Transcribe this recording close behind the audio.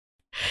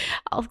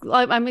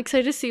I'm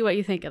excited to see what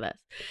you think of this.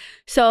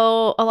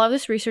 So a lot of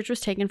this research was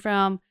taken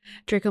from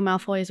Draco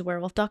Malfoy's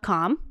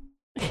werewolf.com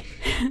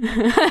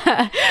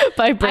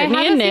by Brittany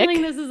I have and a Nick.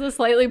 feeling this is a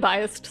slightly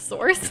biased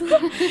source.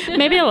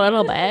 Maybe a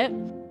little bit.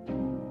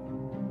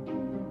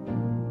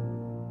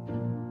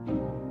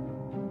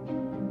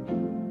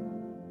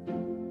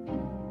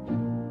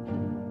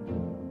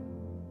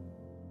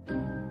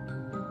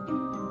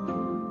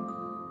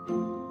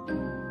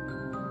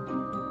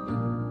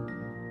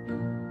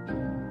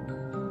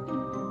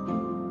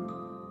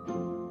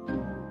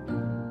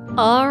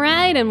 All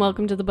right, and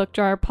welcome to the Book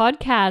Jar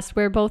podcast,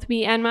 where both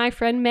me and my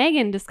friend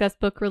Megan discuss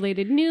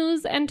book-related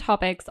news and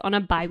topics on a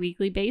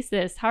bi-weekly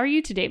basis. How are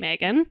you today,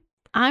 Megan?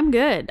 I'm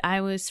good. I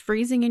was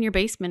freezing in your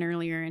basement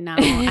earlier, and now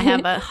I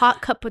have a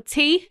hot cup of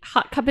tea.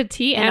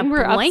 And a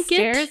we're blanket.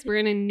 upstairs. We're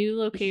in a new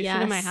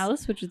location in my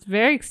house, which is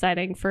very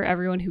exciting for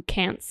everyone who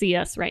can't see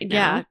us right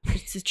now. Yeah,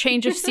 it's a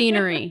change of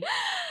scenery.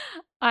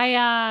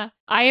 I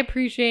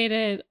appreciate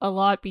it a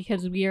lot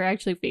because we are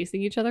actually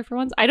facing each other for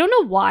once. I don't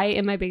know why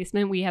in my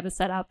basement we have a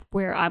setup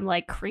where I'm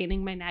like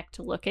craning my neck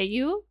to look at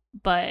you,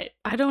 but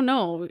I don't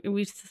know.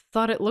 We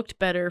thought it looked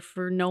better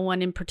for no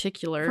one in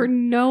particular. for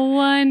no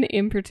one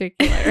in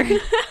particular,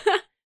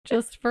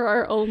 just for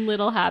our own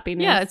little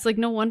happiness. Yeah, it's like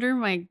no wonder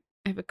I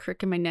have a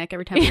crick in my neck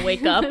every time I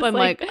wake up. It's I'm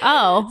like,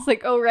 oh. It's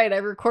like, oh, right, I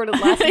recorded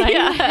last night.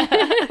 Yeah.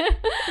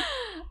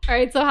 All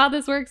right, so how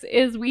this works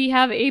is we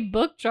have a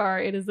book jar.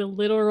 It is a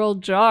literal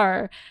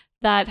jar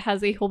that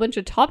has a whole bunch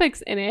of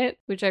topics in it,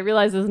 which I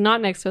realize is not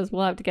next to us.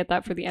 We'll have to get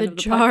that for the end of the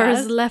jar podcast.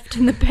 is left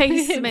in the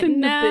basement It's in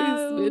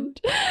now. the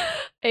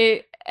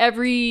basement.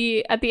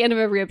 At the end of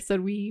every episode,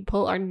 we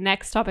pull our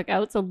next topic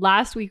out. So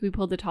last week we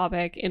pulled a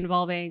topic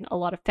involving a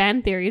lot of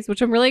fan theories,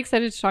 which I'm really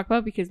excited to talk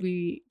about because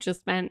we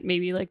just spent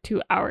maybe like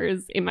 2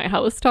 hours in my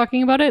house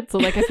talking about it. So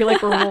like I feel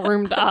like we're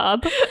warmed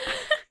up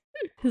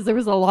because there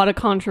was a lot of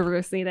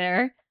controversy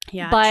there.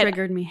 Yeah, But- it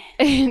triggered me.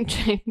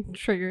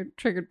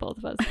 triggered both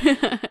of us.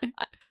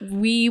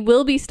 We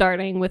will be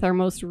starting with our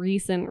most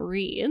recent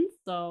read.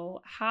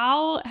 So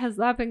how has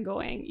that been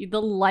going?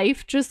 The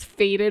life just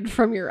faded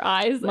from your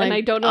eyes. Like, and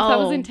I don't know if that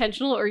was oh.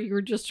 intentional or you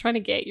were just trying to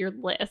get your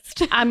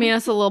list. I mean,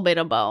 it's a little bit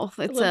of both.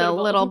 It's a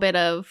little bit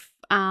of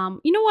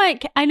you know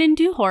what? I didn't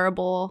do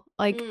horrible.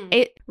 Like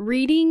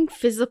reading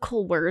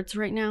physical words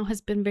right now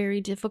has been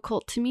very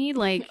difficult to me.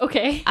 Like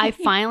Okay. I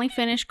finally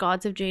finished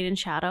Gods of Jade and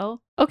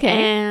Shadow. Okay.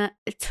 And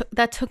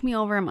that took me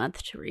over a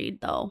month to read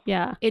though.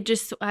 Yeah.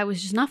 I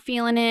was just not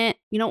feeling it.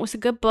 You know, it was a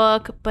good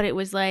book, but it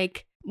was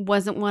like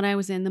wasn't what I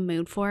was in the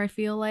mood for, I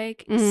feel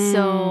like.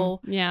 So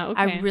yeah, okay.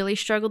 I really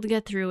struggled to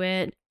get through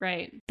it.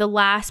 right. The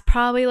last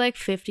probably like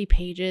 50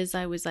 pages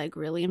I was like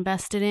really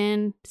invested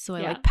in. So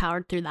I Yeah. like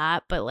powered through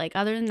that. But like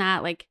other than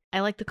that, like I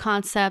liked the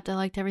concept. I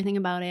liked everything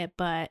about it,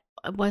 but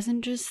it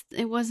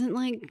wasn't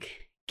like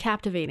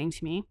captivating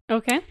to me.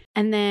 Okay.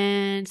 And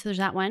then so there's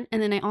that one.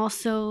 And then I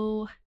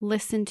also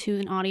listened to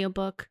an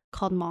audiobook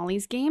called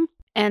Molly's Game.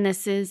 And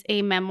this is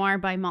a memoir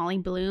by Molly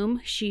Bloom.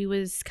 She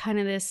was kind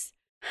of this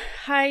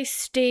high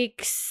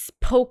stakes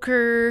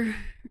poker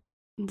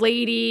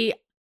lady.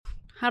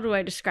 How do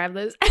I describe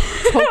this?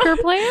 Poker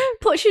player?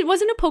 She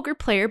wasn't a poker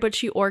player, but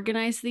she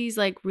organized these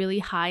like really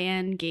high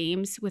end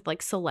games with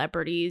like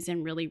celebrities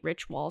and really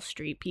rich Wall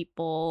Street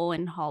people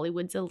and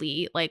Hollywood's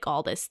elite, like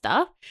all this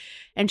stuff.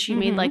 And she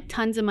made like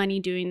tons of money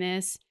doing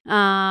this,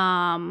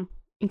 and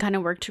kind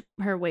of worked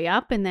her way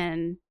up. And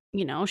then,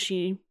 you know,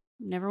 she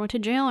never went to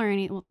jail or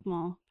anything.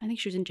 Well, I think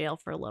she was in jail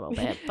for a little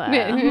bit, but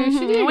She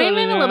did wait a go to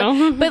minute, a little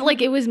jail. bit. But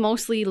like it was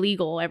mostly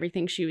legal,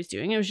 everything she was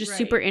doing. It was just Right.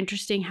 super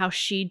interesting how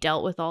she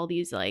dealt with all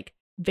these like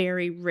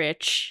very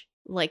rich,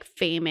 like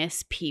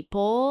famous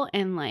people.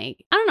 And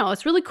like, I don't know,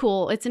 it's really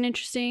cool. It's an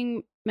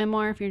interesting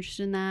memoir if you're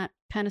interested in that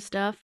kind of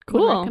stuff. Would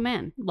Cool.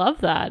 recommend. Love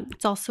that.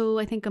 It's also,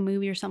 I think, a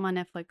movie or something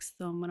on Netflix,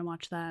 so I'm gonna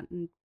watch that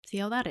and see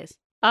how that is.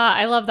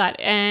 I love that.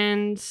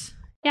 And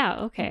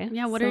yeah, okay.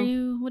 Yeah, what So-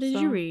 did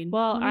you read?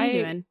 Well, What are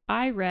you doing?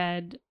 I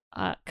read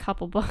a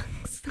couple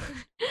books.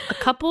 A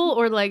couple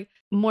or like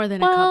more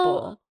than a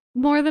couple?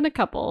 More than a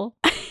couple.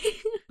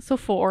 So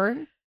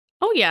 4.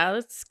 Oh yeah,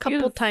 that's couple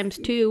Yes. times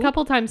 2.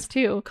 Couple times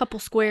 2. Couple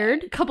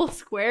squared. Couple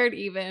squared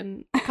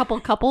even. Couple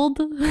coupled.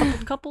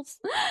 Couples.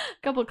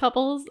 Couple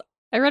couples.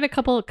 I read a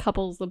couple of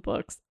couples of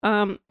books.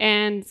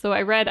 And so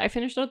I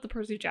finished out the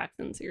Percy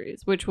Jackson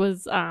series, which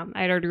was I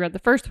had already read the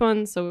first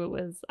one, so it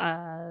was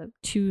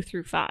 2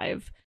 through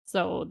 5.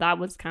 So that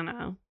was kind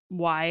of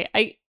why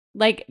I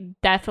like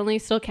definitely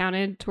still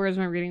counted towards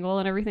my reading goal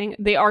and everything.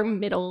 They are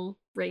middle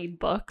grade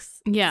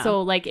books. Yeah.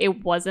 So like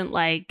it wasn't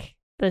like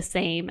the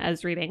same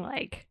as reading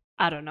like,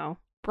 I don't know.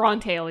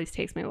 Bronte always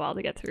takes me a while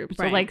to get through.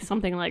 So Right. like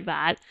something like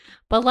that.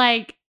 But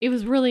like it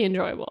was really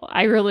enjoyable.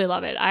 I really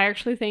love it. I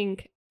actually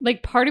think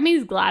like part of me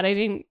is glad I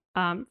didn't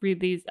read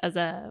these as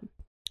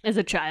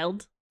a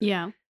child.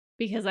 Yeah.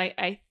 Because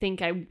I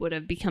think I would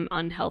have become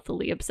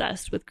unhealthily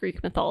obsessed with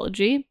Greek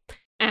mythology.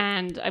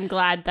 And I'm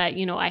glad that,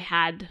 you know, I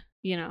had,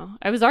 you know,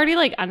 I was already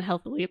like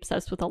unhealthily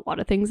obsessed with a lot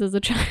of things as a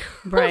child.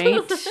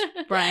 Right.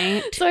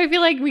 Right. So I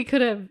feel like we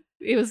could have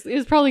it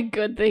was probably a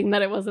good thing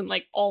that it wasn't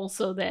like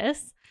also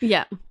this.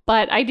 Yeah.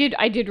 But I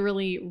did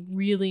really,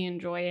 really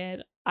enjoy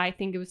it. I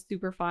think it was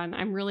super fun.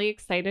 I'm really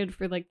excited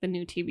for like the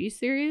new TV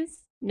series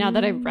now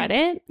that I've read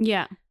it.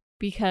 Yeah.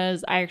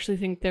 Because I actually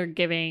think they're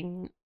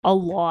giving a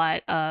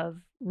lot of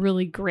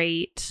really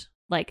great,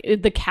 like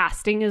the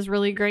casting is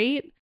really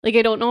great. Like,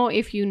 I don't know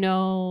if you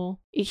know,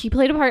 he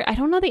played a part, I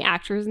don't know the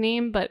actor's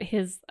name, but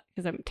because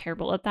I'm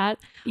terrible at that.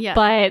 Yeah.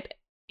 But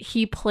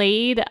he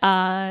played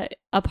a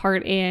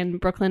part in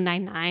Brooklyn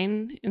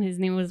Nine-Nine, and his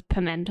name was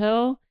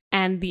Pimento.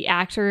 And the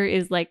actor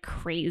is like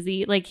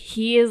crazy. Like,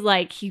 he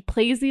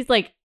plays these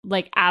like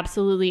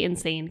absolutely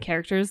insane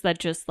characters that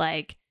just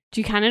like,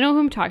 do you kind of know who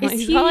I'm talking about?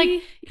 He's got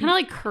like kind of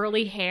like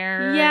curly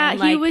hair. Yeah, and,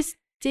 like, he was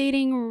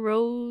dating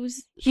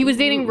Rose. He was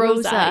dating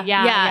Rosa.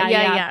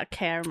 Yeah.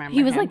 Okay, I remember.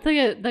 He was him. like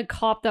the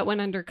cop that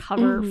went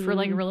undercover for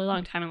like a really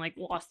long time and like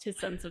lost his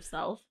sense of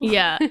self.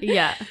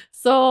 Yeah.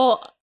 So,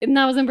 and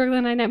that was in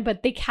Brooklyn Nine-Nine,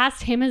 but they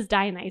cast him as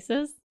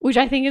Dionysus, which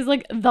I think is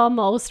like the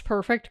most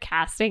perfect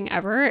casting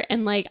ever.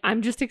 And like,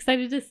 I'm just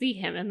excited to see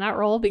him in that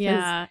role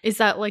because is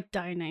that like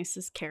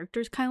Dionysus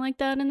characters kind of like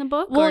that in the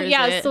book? Well,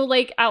 yeah. So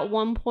like at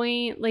one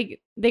point,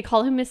 like they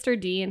call him Mr.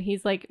 D, and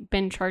he's like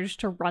been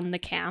charged to run the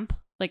camp,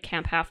 like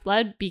Camp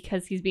Half-Blood,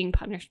 because he's being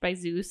punished by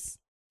Zeus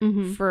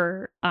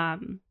for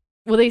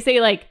well, they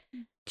say like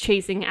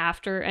chasing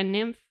after a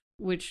nymph,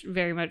 which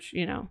very much,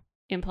 you know,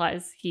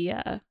 implies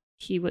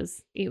he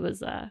was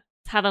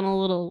having a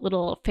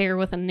little affair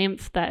with a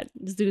nymph that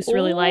Zeus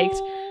really liked,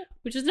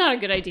 which is not a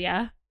good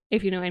idea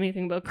if you know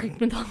anything about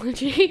Greek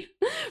mythology.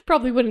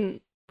 probably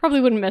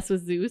wouldn't mess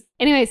with Zeus.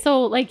 Anyway,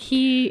 so like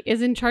he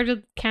is in charge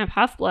of Camp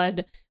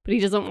Half-Blood, but he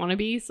doesn't want to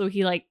be, so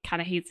he like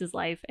kind of hates his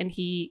life, and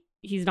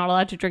he's not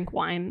allowed to drink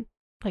wine.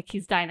 Like,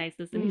 he's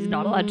Dionysus and he's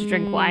not allowed to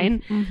drink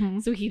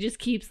wine. So he just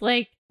keeps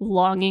like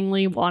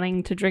longingly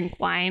wanting to drink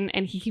wine,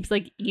 and he keeps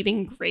like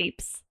eating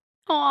grapes.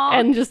 Aww.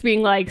 And just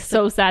being like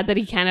so sad that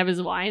he can't have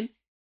his wine.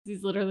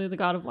 He's literally the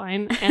god of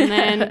wine. And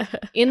then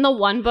in the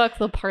one book,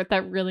 the part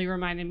that really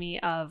reminded me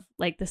of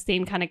like the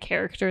same kind of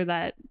character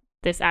that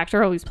this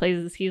actor always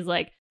plays is he's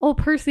like, oh,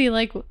 Percy,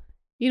 like,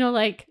 you know,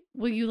 like,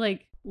 will you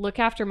like look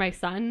after my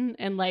son?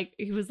 And like,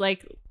 he was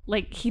like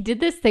he did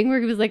this thing where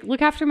he was like,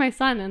 look after my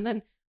son. And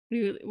then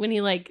when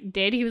he like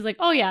did, he was like,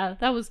 oh yeah,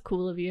 that was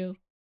cool of you.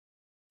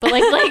 But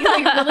like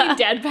really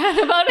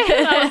deadpan about it.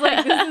 And I was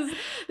like,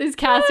 this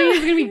casting is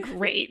gonna be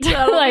great.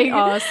 Like,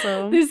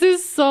 awesome. This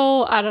is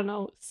so, I don't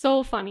know,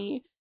 so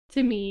funny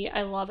to me.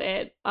 I love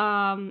it.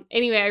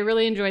 Anyway, I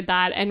really enjoyed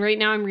that. And right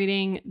now I'm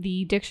reading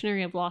The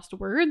Dictionary of Lost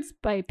Words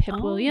by Pip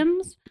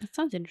Williams. That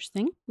sounds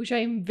interesting. Which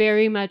I'm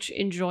very much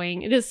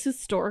enjoying. It is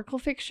historical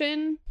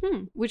fiction,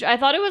 which I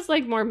thought it was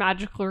like more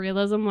magical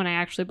realism when I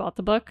actually bought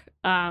the book.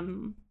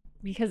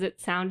 Because it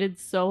sounded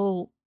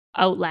so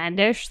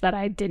outlandish that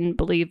I didn't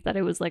believe that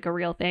it was like a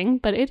real thing,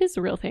 but it is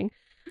a real thing.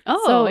 Oh,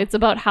 so it's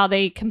about how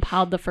they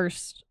compiled the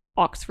first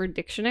Oxford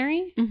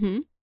Dictionary,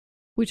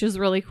 which is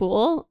really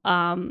cool.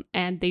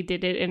 And they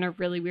did it in a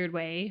really weird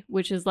way,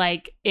 which is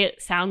like,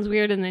 it sounds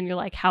weird, and then you're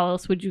like, how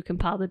else would you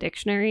compile the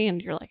dictionary?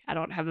 And you're like, I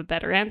don't have a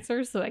better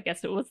answer, so I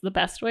guess it was the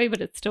best way, but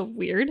it's still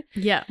weird.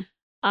 Yeah.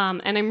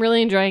 And I'm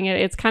really enjoying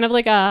it. It's kind of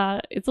like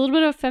it's a little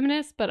bit of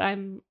feminist, but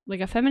I'm like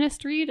a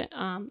feminist read.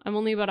 I'm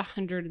only about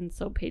 100 and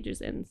so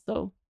pages in,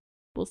 so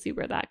we'll see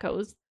where that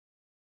goes.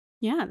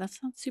 Yeah, that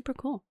sounds super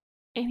cool.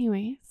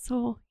 Anyway,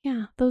 so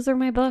yeah, those are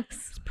my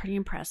books. It's pretty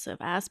impressive,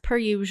 as per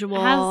usual.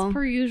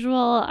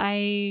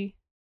 I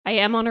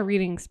am on a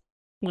reading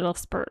little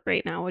spurt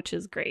right now, which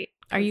is great.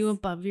 Are you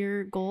above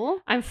your goal?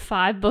 I'm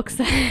 5 books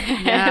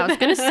ahead. Yeah, I was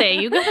gonna say,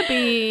 you gotta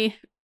be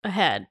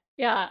ahead.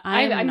 Yeah,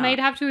 I might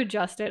have to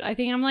adjust it. I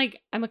think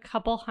I'm a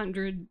couple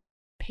hundred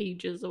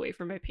pages away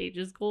from my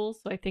pages goal,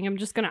 so I think I'm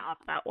just gonna up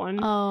that one.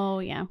 Oh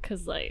yeah,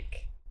 because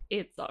like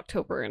it's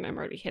October and I'm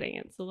already hitting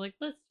it, so like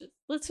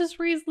let's just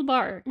raise the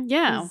bar.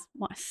 Yeah,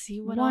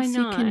 see what else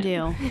you can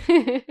do.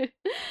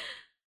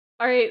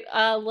 All right,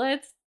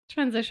 let's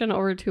transition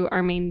over to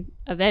our main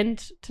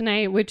event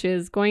tonight, which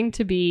is going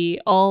to be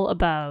all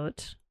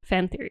about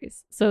fan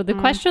theories. So the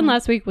question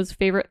last week was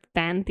favorite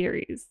fan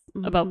theories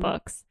about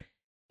books.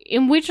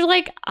 In which,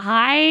 like,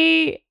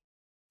 I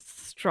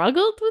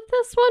struggled with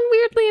this one,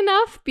 weirdly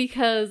enough,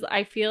 because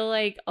I feel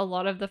like a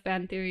lot of the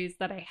fan theories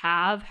that I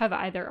have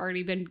either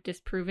already been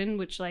disproven,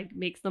 which, like,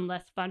 makes them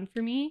less fun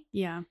for me.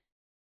 Yeah.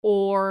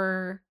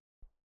 Or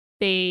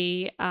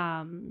they,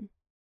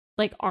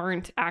 like,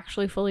 aren't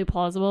actually fully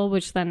plausible,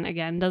 which then,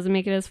 again, doesn't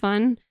make it as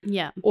fun.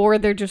 Yeah. Or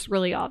they're just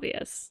really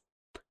obvious.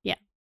 Yeah.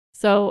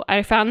 So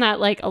I found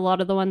that, like, a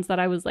lot of the ones that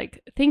I was,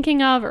 like,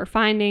 thinking of or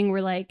finding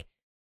were, like,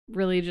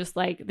 really just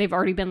like they've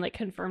already been like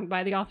confirmed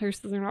by the author,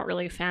 so they're not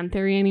really a fan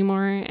theory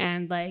anymore.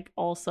 And like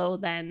also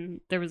then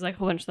there was like a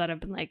whole bunch that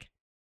have been like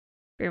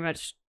very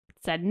much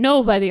said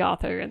no by the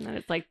author, and then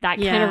it's like that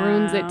kind of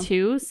ruins it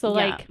too. So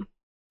like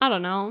I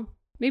don't know,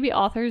 maybe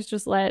authors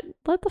just let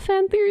the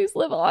fan theories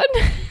live on.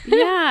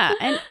 Yeah,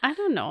 and I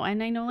don't know,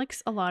 and I know like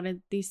a lot of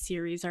these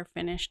series are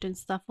finished and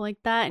stuff like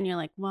that, and you're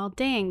like, well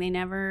dang,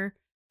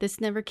 this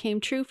never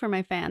came true for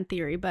my fan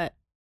theory. But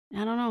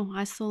I don't know.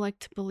 I still like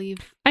to believe.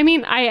 I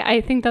mean,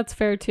 I think that's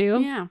fair too.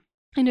 Yeah.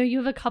 I know you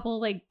have a couple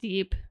like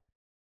deep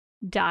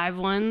dive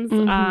ones.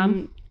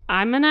 Mhm.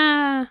 I'm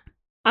gonna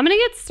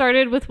get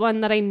started with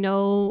one that I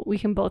know we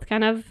can both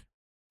kind of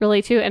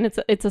relate to, and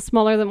it's a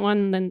smaller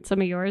one than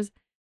some of yours.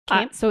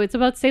 Okay. So it's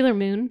about Sailor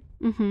Moon.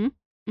 Mm-hmm.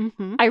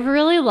 Mm-hmm. I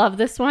really love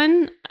this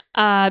one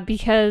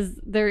because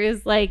there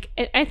is like,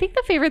 I think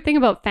the favorite thing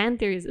about fan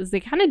theories is they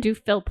kind of do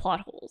fill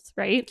plot holes,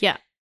 right? Yeah.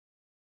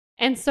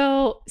 And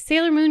so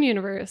Sailor Moon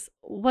universe,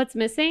 what's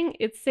missing?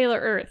 It's Sailor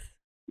Earth.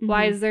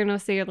 Why is there no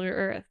Sailor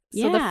Earth?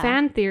 So the Yeah.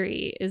 fan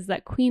theory is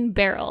that Queen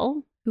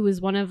Beryl, who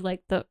is one of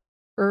like the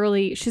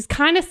early, she's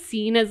kind of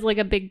seen as like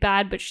a big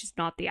bad, but she's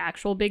not the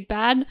actual big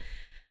bad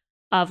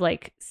of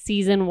like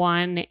season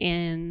 1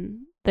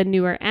 in the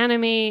newer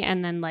anime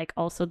and then like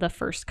also the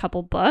first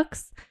couple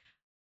books.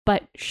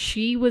 But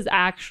she was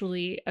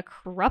actually a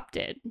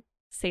corrupted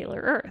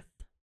Sailor Earth.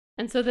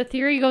 And so the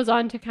theory goes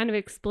on to kind of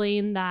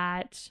explain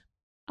that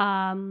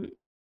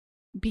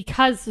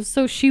because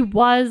so she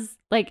was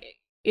like,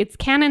 it's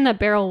canon that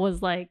Beryl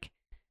was like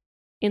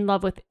in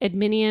love with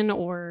Adminion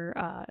or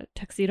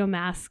Tuxedo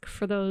Mask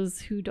for those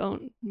who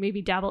don't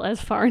maybe dabble as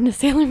far into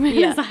Sailor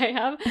Moon as I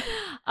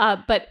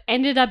have, but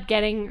ended up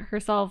getting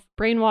herself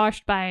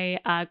brainwashed by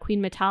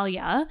Queen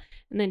Metalia,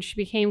 and then she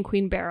became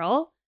Queen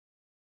Beryl.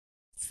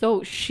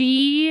 So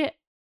she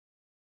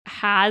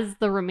has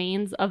the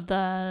remains of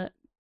the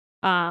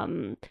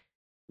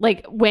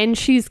like when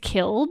she's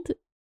killed,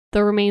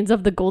 the remains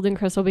of the golden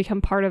crystal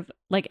become part of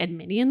like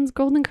Adminion's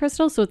golden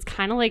crystal. So it's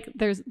kind of like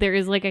there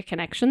is like a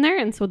connection there.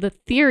 And so the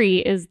theory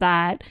is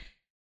that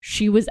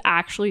she was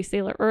actually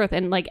Sailor Earth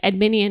and like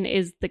Adminion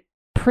is the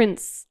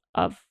prince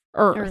of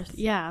Earth.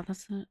 Yeah,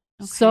 that's it.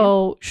 Okay.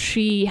 So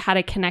she had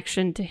a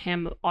connection to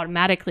him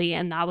automatically.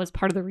 And that was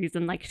part of the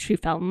reason like she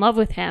fell in love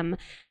with him.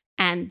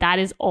 And that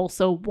is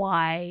also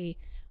why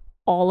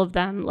all of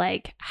them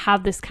like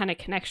have this kind of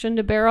connection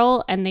to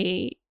Beryl, and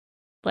they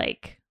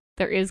like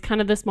there is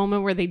kind of this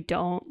moment where they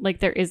don't like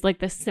there is like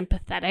this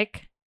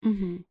sympathetic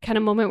kind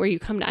of moment where you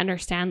come to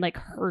understand like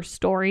her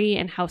story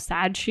and how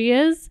sad she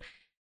is.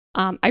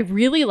 I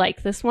really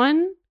like this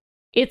one.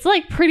 It's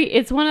like pretty,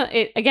 it's one of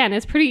it again,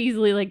 it's pretty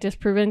easily like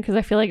disproven because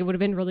I feel like it would have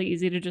been really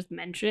easy to just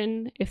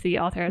mention if the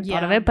author had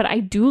thought of it. But I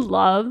do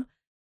love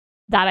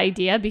that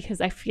idea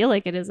because I feel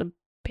like it is a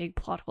big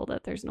plot hole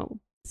that there's no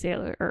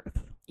Sailor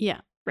Earth.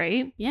 Yeah.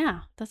 Right? Yeah,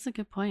 that's a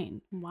good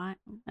point. Why?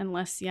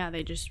 Unless,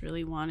 they just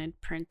really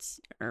wanted Prince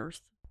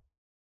Earth.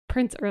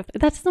 Prince Earth.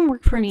 That doesn't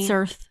work for me. Prince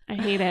Earth. I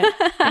hate it.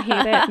 I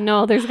hate it.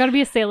 No, there's got to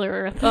be a Sailor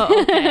Earth.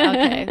 Oh,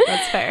 okay.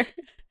 That's fair.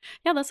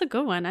 Yeah, that's a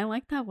good one. I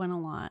like that one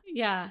a lot.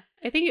 Yeah.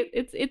 I think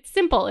it's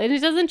simple and it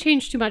doesn't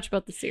change too much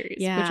about the series,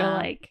 which I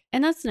like.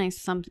 And that's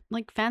nice. Some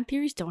like fan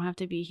theories don't have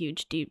to be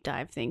huge deep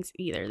dive things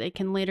either. They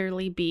can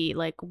literally be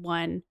like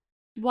one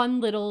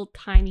little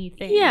tiny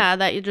thing. Yeah,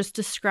 that you just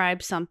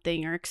describe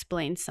something or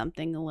explain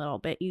something a little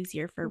bit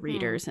easier for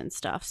readers and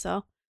stuff.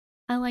 So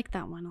I like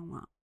that one a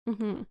lot.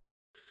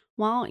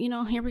 Well,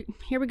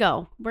 here we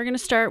go. We're going to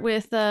start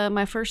with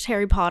my first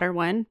Harry Potter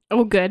one.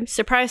 Oh, good.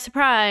 Surprise,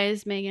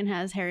 surprise. Megan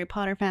has Harry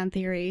Potter fan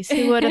theories.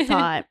 Who would have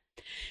thought?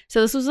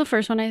 So this was the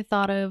first one I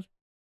thought of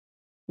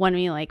when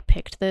we like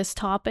picked this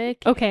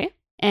topic. Okay.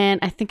 And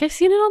I think I've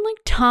seen it on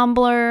like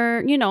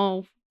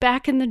Tumblr,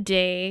 back in the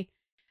day.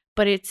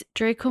 But it's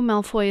Draco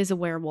Malfoy is a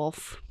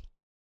werewolf.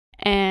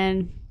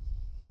 And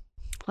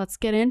let's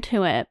get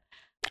into it.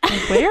 A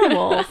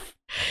werewolf?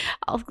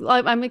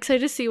 I'm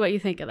excited to see what you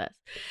think of this.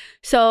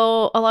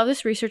 So a lot of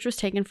this research was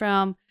taken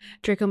from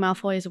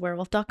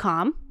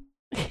DracoMalfoyIsAWerewolf.com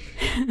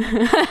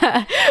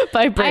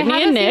by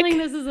Brittany and Nick. I have a feeling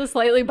this is a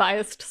slightly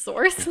biased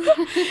source.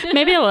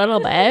 Maybe a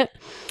little bit.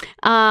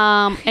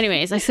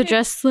 Anyways, I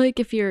suggest like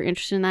if you're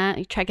interested in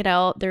that, check it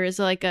out. There is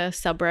like a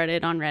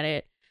subreddit on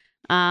Reddit.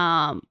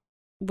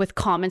 With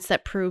comments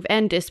that prove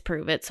and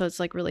disprove it. So it's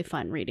like really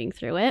fun reading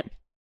through it.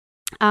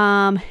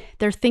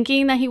 They're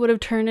thinking that he would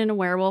have turned into a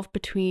werewolf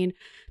between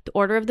the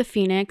Order of the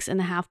Phoenix and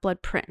the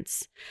Half-Blood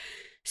Prince.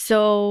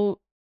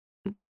 So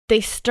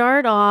they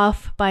start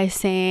off by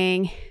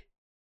saying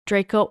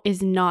Draco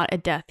is not a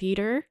Death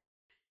Eater.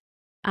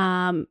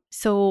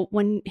 So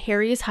when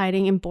Harry is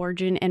hiding in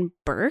Borgin and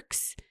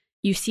Burke's,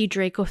 you see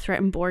Draco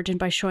threaten Borgin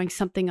by showing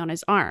something on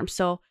his arm.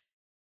 So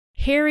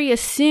Harry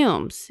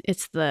assumes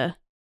it's the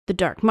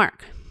Dark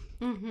Mark.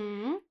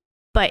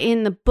 But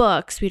in the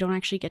books, we don't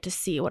actually get to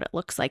see what it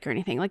looks like or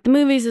anything. Like the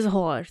movies is a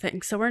whole other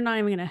thing. So we're not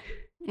even gonna.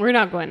 We're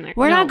not going there.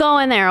 We're not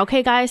going there,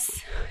 okay,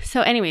 guys.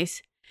 So,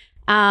 anyways,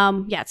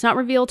 it's not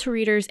revealed to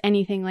readers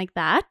anything like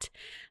that.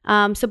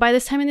 So by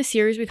this time in the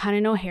series, we kind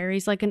of know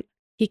Harry's like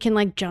he can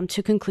like jump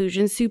to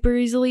conclusions super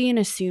easily and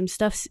assume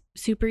stuff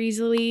super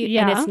easily,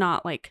 and it's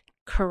not like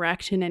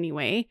correct in any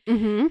way.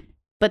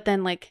 But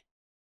then like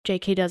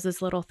JK does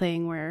this little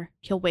thing where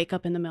he'll wake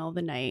up in the middle of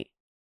the night.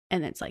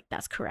 And it's like,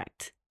 that's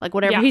correct. Like,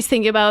 whatever he's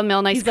thinking about,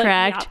 Milnight's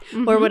correct.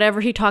 Like, or whatever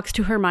he talks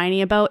to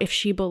Hermione about, if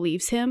she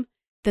believes him,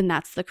 then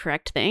that's the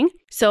correct thing.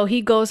 So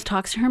he goes,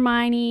 talks to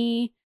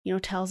Hermione,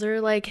 tells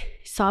her, like,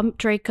 saw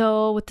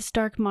Draco with this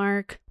dark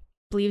mark.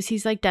 believes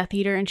he's like Death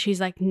Eater, and she's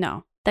like,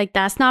 no, like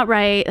that's not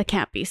right. That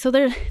can't be. So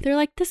they're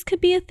like, this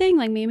could be a thing.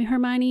 Like maybe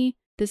Hermione,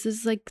 this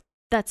is like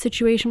that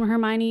situation where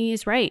Hermione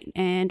is right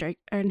and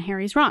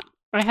Harry's wrong.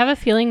 I have a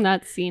feeling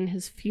that scene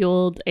has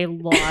fueled a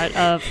lot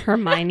of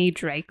Hermione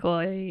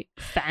Draco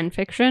fan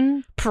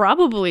fiction.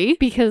 Probably.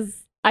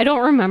 Because I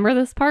don't remember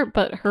this part,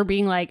 but her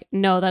being like,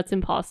 no, that's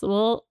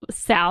impossible,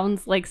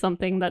 sounds like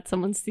something that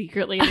someone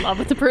secretly in love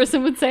with the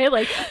person would say.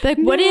 Like no.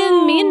 What do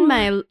you mean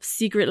my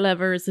secret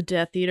lover is a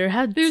Death Eater?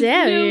 How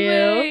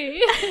dare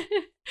you?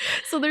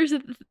 So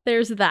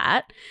there's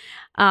that.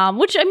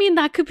 Which, I mean,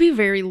 that could be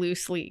very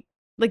loosely.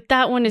 Like,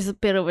 that one is a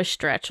bit of a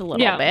stretch a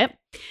little bit.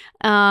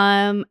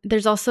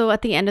 There's also,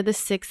 at the end of the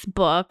 6th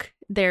book,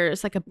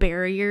 there's like a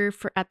barrier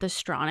at the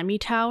astronomy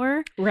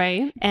tower.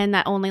 Right. And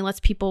that only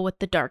lets people with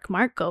the dark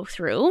mark go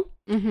through.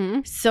 Mm-hmm.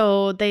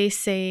 So they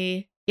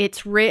say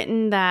it's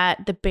written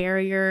that the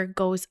barrier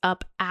goes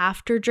up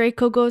after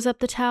Draco goes up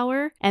the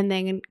tower and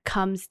then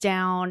comes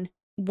down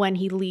when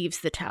he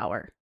leaves the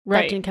tower.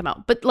 Right. That didn't come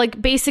out. But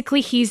like,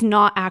 basically, he's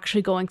not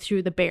actually going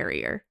through the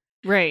barrier.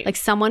 Right. Like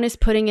someone is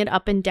putting it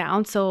up and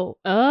down, so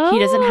he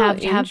doesn't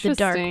have to have the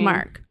dark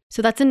mark.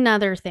 So that's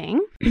another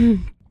thing.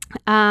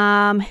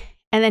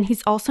 And then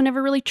he's also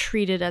never really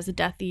treated as a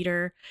Death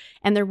Eater,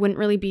 and there wouldn't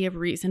really be a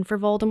reason for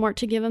Voldemort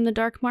to give him the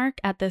dark mark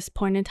at this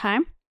point in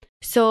time.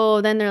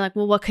 So then they're like,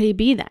 well, what could he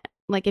be then?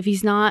 Like if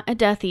he's not a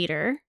Death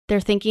Eater,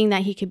 they're thinking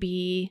that he could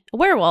be a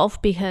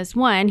werewolf because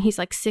one, he's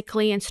like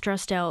sickly and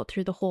stressed out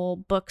through the whole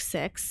book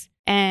 6.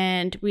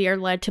 And we are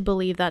led to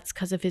believe that's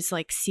because of his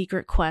like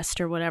secret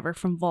quest or whatever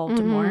from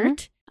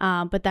Voldemort.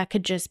 Mm-hmm. But that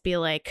could just be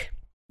like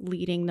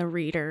leading the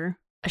reader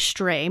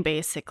astray,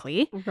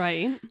 basically.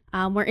 Right.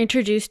 We're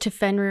introduced to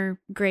Fenrir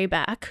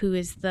Greyback, who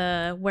is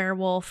the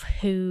werewolf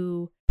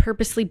who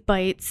purposely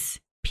bites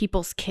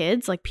people's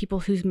kids, like people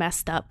who's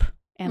messed up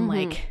and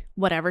like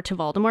whatever to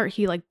Voldemort.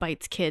 He like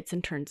bites kids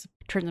and turns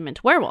them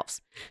into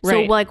werewolves.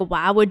 Right. So like,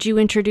 why would you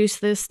introduce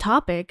this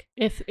topic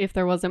if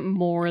there wasn't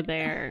more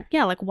there?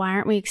 Yeah, like why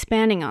aren't we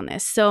expanding on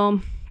this?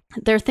 So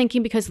they're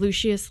thinking because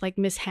Lucius like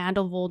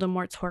mishandled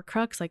Voldemort's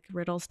Horcrux, like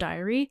Riddle's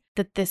diary,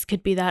 that this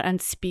could be that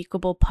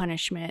unspeakable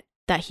punishment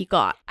that he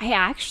got. I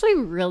actually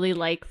really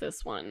like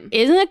this one.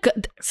 Isn't it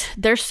good?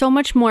 There's so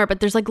much more, but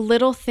there's like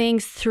little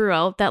things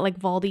throughout that like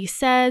Voldy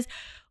says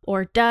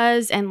or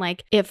does, and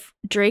like if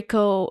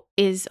Draco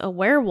is a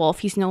werewolf,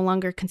 he's no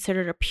longer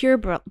considered a pure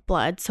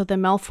blood, so the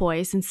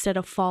Malfoys, instead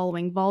of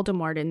following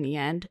Voldemort in the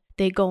end,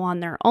 they go on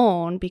their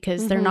own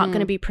because they're not going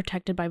to be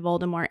protected by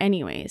Voldemort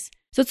anyways.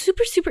 So it's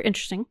super, super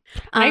interesting.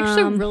 I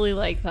actually really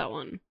like that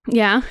one.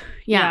 Yeah.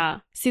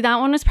 See, that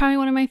one was probably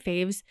one of my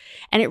faves,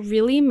 and it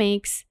really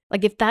makes,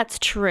 like, if that's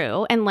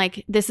true, and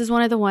like this is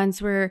one of the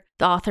ones where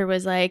the author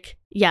was like,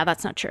 yeah,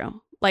 that's not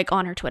true, like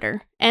on her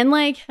Twitter. And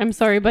like, I'm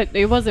sorry, but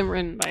it wasn't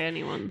written by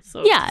anyone.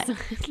 So yeah,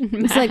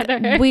 it's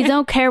like, we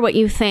don't care what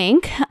you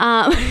think.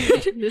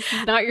 This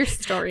is not your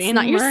story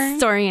anymore. It's not your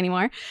story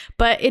anymore.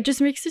 But it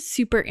just makes it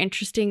super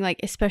interesting, like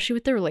especially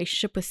with the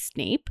relationship with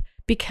Snape,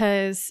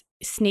 because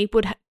Snape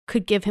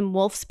could give him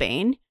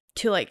wolfsbane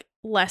to like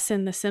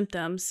lessen the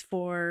symptoms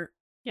for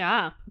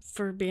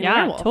being a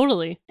werewolf.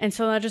 Totally. And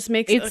so that just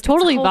makes it's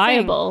totally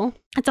viable.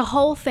 It's a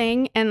whole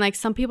thing. And like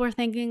some people are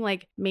thinking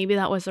like maybe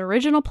that was the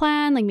original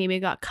plan, like maybe it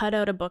got cut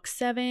out of book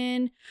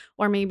 7,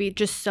 or maybe it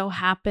just so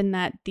happened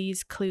that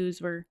these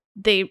clues were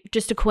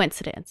just a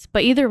coincidence.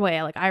 But either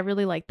way, like I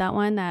really like that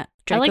one, that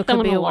Draco I like that could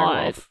one be a lot.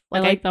 werewolf.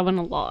 Like, I like that one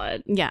a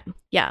lot.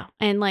 Yeah.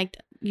 And like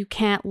you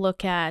can't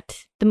look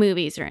at the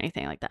movies or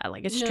anything like that.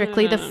 Like it's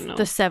strictly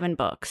the 7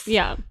 books.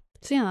 Yeah.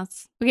 So yeah,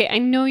 that's okay. I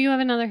know you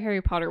have another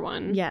Harry Potter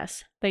one.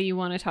 Yes. That you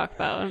want to talk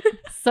about.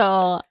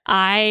 So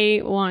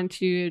I want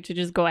you to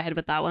just go ahead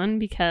with that one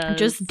because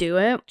just do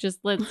it.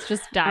 Let's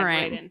just dive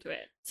right into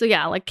it. So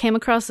yeah, like came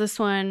across this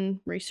one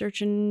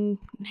researching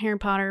Harry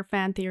Potter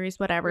fan theories,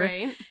 whatever.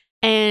 Right.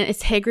 And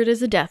it's Hagrid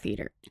is a Death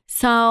Eater.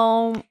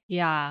 So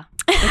yeah.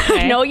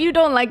 Okay. No, you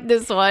don't like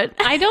this one.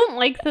 I don't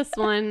like this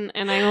one,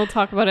 and I will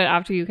talk about it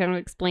after you kind of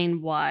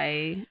explain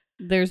why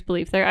there's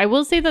belief there. I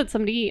will say that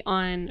somebody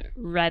on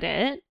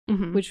Reddit,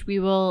 which we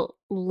will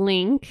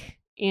link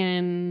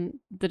in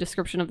the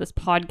description of this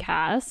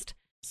podcast,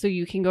 so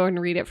you can go and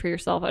read it for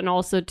yourself, and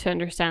also to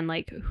understand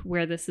like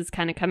where this is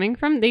kind of coming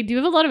from. They do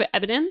have a lot of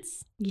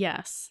evidence.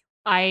 Yes.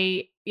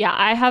 I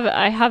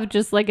have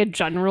just like a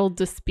general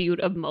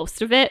dispute of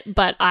most of it,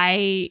 but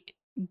I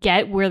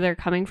get where they're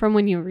coming from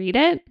when you read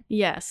it.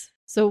 Yes.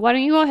 So why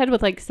don't you go ahead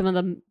with like some of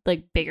the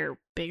like bigger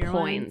points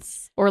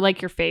ones, or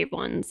like your fave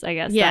ones, I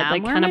guess. Yeah, that,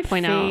 like kind of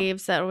point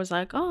faves out that was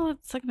like, oh,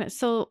 that's like this.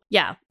 So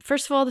yeah,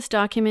 first of all, this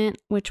document,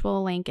 which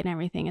we'll link and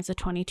everything, is a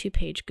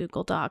 22-page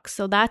Google Doc.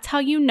 So that's how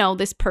you know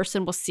this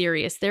person was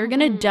serious. They're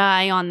gonna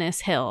die on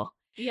this hill.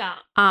 Yeah.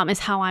 Is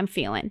how I'm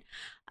feeling.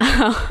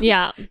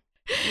 Yeah.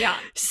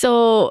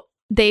 So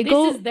this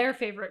is their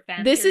favorite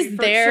fan theory. This is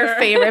their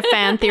favorite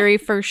fan theory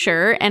for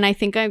sure. And I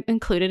think I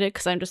included it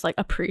because I'm just like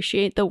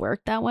appreciate the work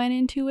that went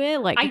into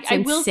it. Like it's I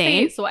insane. will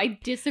say, so I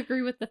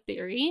disagree with the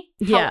theory.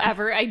 Yeah.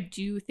 However, I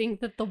do think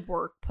that the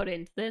work put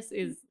into this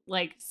is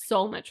like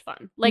so much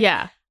fun. Like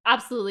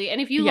Absolutely.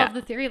 And if you Yeah. love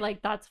the theory,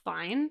 like, that's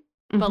fine.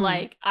 Mhm. But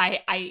like,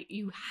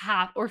 you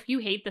have, or if you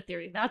hate the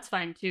theory, that's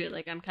fine too.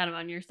 Like, I'm kind of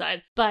on your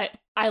side. But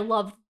I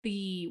love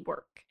the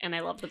work and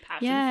I love the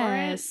passion for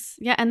it. Yes.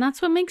 Yeah, and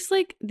that's what makes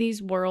like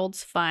these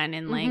worlds fun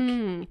and like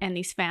Mhm. and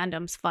these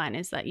fandoms fun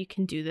is that you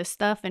can do this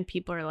stuff and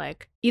people are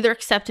like either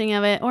accepting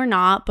of it or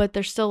not, but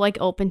they're still like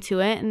open to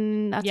it,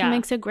 and that's Yeah. what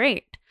makes it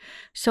great.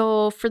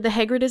 So for the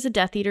Hagrid as a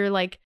Death Eater,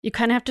 like you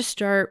kind of have to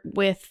start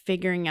with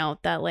figuring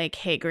out that like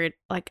Hagrid,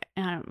 like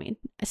I don't mean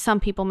some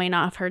people may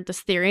not have heard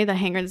this theory that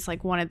Hagrid is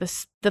like one of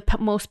the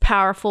most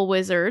powerful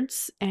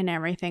wizards and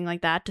everything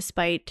like that,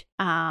 despite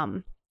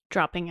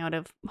dropping out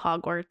of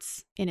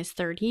Hogwarts in his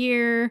 3rd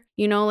year.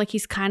 You know, like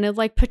he's kind of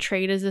like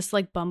portrayed as this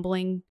like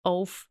bumbling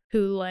oaf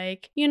who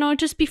like, you know,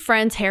 just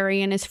befriends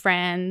Harry and his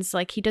friends.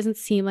 Like he doesn't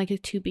seem like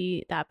it to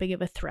be that big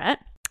of a threat.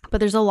 But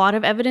there's a lot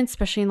of evidence,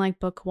 especially in like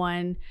book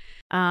 1.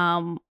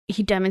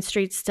 He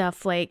demonstrates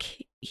stuff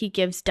like he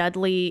gives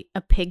Dudley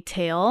a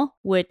pigtail,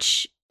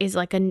 which is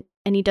like and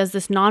he does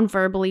this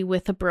non-verbally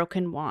with a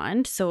broken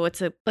wand. So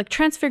it's a like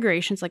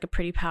transfiguration's like a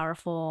pretty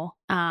powerful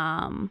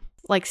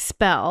like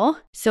spell.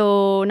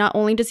 So not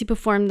only does he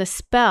perform the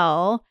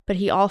spell, but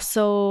he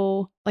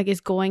also like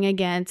is going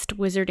against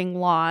wizarding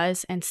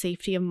laws and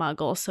safety of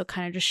muggles. So it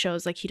kind of just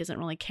shows like he doesn't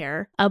really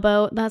care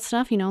about that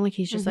stuff, you know, like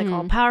he's just like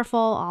all powerful,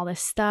 all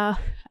this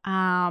stuff.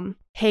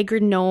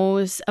 Hagrid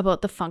knows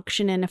about the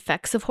function and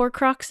effects of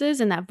Horcruxes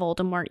and that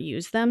Voldemort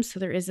used them. So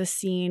there is a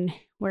scene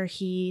where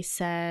he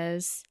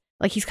says,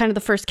 like he's kind of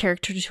the first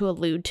character to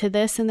allude to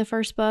this in the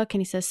first book.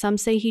 And he says, some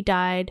say he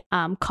died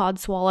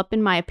codswallop,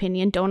 in my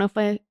opinion. Don't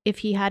know if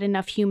he had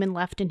enough human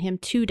left in him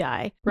to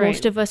die. Right.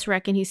 Most of us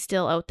reckon he's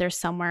still out there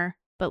somewhere,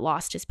 but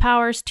lost his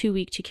powers, too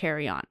weak to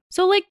carry on.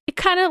 So like it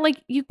kind of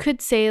like you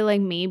could say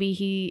like maybe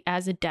he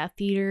as a Death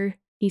Eater,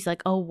 he's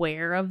like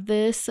aware of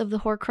this, of the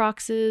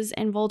Horcruxes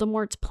and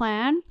Voldemort's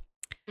plan.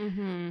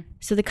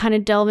 So they kind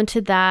of delve into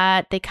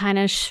that. They kind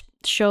of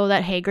show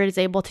that Hagrid is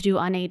able to do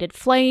unaided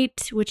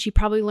flight, which he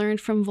probably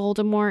learned from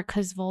Voldemort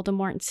because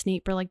Voldemort and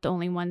Snape are like the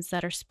only ones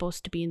that are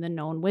supposed to be the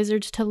known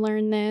wizards to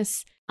learn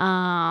this.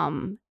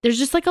 There's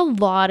just like a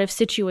lot of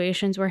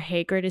situations where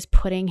Hagrid is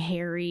putting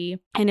Harry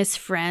and his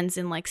friends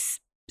in like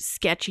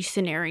sketchy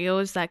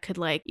scenarios that could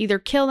like either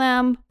kill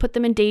them, put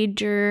them in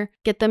danger,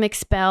 get them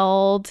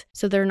expelled,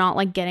 so they're not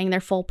like getting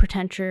their full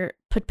potential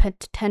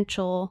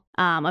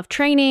of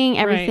training,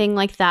 everything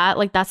like that.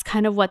 Like that's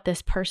kind of what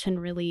this person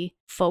really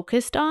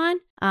focused on.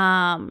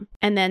 And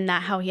then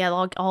that how he had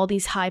all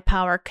these high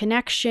power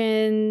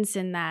connections,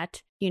 and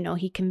that, you know,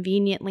 he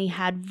conveniently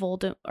had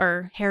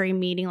Harry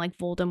meeting like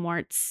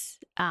Voldemort's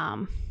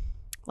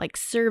like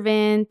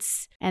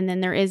servants. And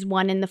then there is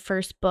one in the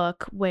first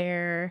book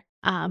where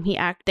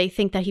they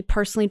think that he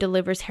personally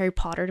delivers Harry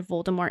Potter to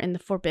Voldemort in the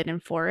Forbidden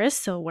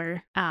Forest. So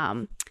where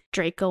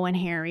Draco and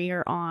Harry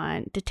are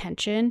on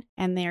detention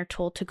and they are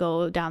told to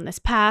go down this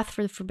path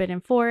for the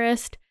Forbidden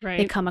Forest. Right.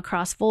 They come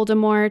across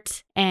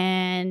Voldemort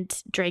and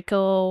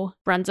Draco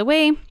runs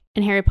away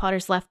and Harry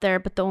Potter's left there.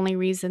 But the only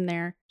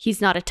reason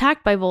he's not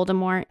attacked by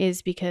Voldemort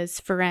is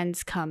because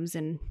Firenze comes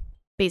and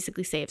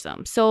basically saves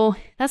him. So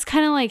that's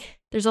kind of like,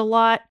 there's a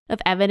lot of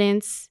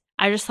evidence.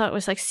 I just thought it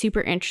was like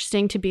super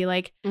interesting to be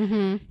like,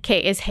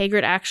 okay, is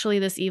Hagrid actually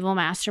this evil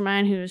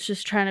mastermind who's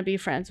just trying to be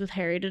friends with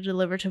Harry to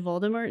deliver to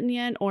Voldemort in the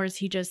end? Or is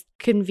he just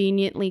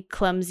conveniently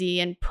clumsy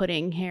and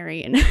putting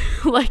Harry in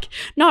like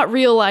not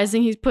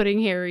realizing he's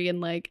putting Harry in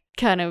like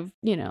kind of,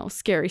 you know,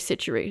 scary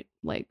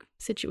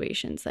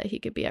situations that he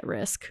could be at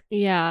risk.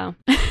 Yeah.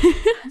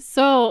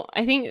 So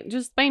I think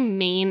just my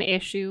main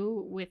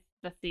issue with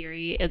the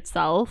theory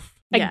itself,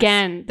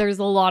 again, there's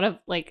a lot of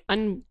like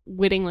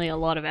unwittingly a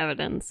lot of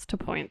evidence to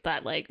point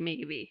that like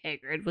maybe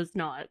Hagrid was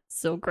not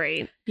so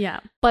great.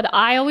 Yeah. But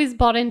I always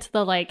bought into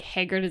the like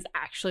Hagrid is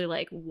actually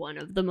like one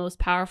of the most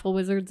powerful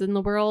wizards in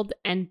the world,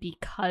 and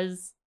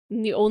because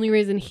the only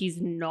reason he's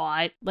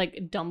not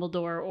like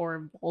Dumbledore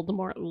or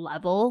Voldemort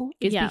level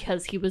is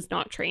because he was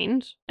not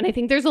trained. And I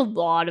think there's a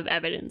lot of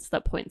evidence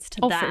that points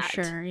to that. Oh,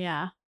 for sure,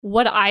 yeah.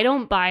 What I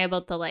don't buy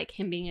about the like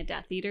him being a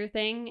Death Eater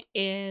thing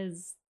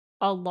is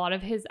a lot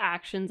of his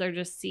actions are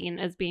just seen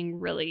as being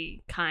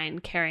really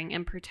kind, caring,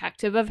 and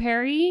protective of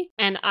Harry.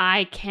 And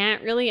I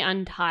can't really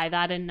untie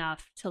that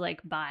enough to like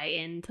buy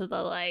into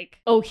the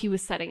like, oh, he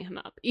was setting him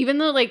up. Even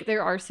though like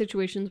there are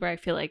situations where I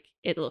feel like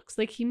it looks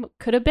like he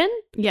could have been.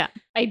 Yeah.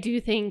 I do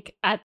think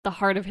at the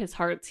heart of his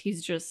hearts,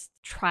 he's just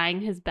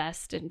trying his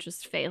best and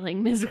just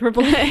failing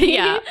miserably.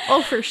 Yeah.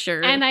 Oh, for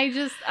sure. And I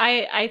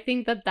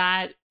think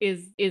that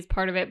is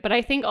part of it. But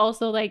I think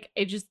also like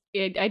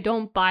I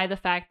don't buy the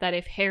fact that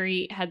if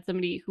Harry had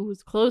somebody who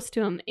was close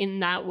to him in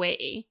that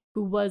way,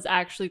 who was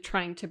actually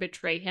trying to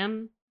betray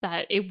him,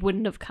 that it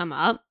wouldn't have come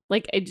up.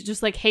 Like, it's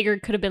just like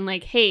Hagrid could have been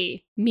like,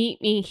 hey, meet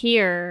me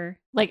here,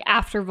 like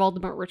after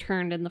Voldemort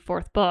returned in the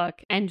 4th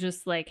book, and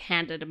just like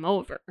handed him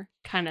over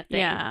kind of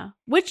thing. Yeah.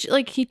 Which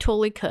like he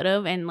totally could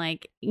have. And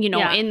like, you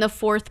know, in the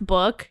 4th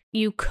book,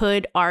 you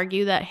could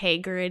argue that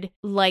Hagrid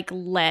like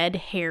led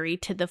Harry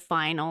to the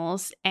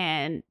finals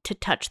and to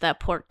touch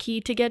that port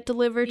key to get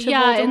delivered to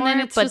Voldemort. And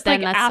then it's just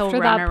like after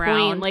that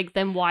around. point, like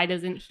then why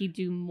doesn't he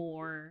do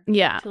more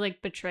to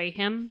like betray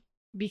him?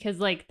 Because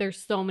like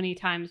there's so many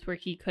times where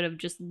he could have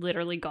just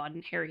literally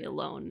gotten Harry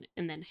alone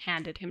and then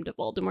handed him to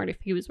Voldemort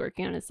if he was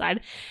working on his side.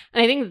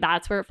 And I think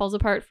that's where it falls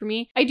apart for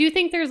me. I do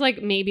think there's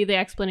like maybe the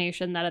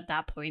explanation that at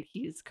that point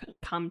he's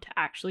come to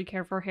actually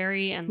care for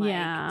Harry, and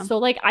like so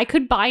like I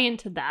could buy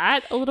into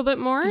that a little bit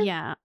more.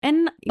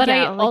 But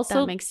I like, also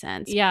that makes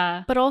sense.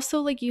 But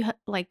also like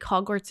like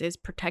Hogwarts is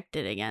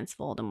protected against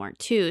Voldemort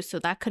too, so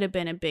that could have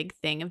been a big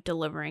thing of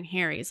delivering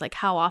Harry's. Like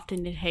how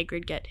often did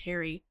Hagrid get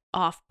Harry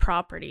off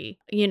property?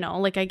 You know,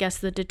 like I guess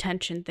the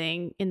detention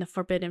thing in the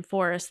Forbidden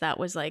Forest, that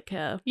was like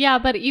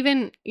but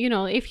even, you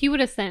know, if he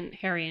would have sent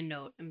Harry a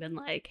note and been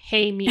like,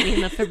 hey, meet me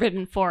in the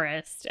Forbidden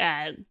Forest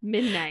at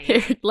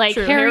midnight, like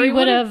Harry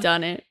would have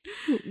done it.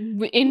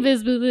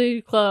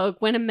 Invisibility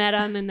cloak, went and met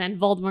him, and then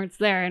Voldemort's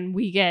there and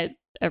we get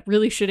a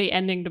really shitty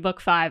ending to book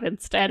 5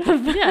 instead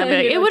of but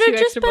it would have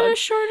just been a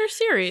shorter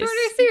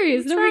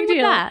series. No big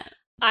deal. That?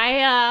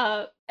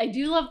 I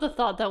do love the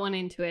thought that went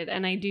into it,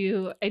 and I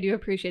do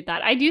appreciate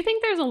that. I do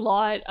think there's a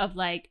lot of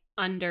like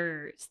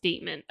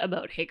understatement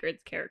about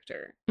Hagrid's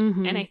character.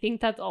 And I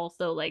think that's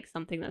also like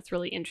something that's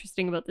really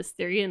interesting about this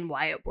theory and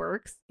why it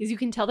works, is you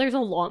can tell there's a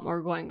lot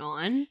more going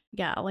on.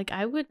 Yeah, like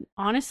I would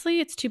honestly,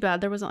 it's too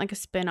bad there wasn't like a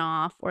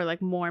spin-off or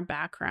like more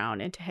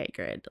background into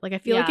Hagrid. Like I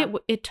feel like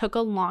it took a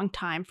long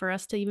time for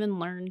us to even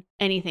learn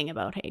anything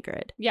about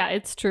Hagrid. Yeah,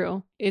 it's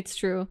true.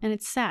 And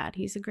it's sad.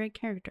 He's a great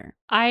character.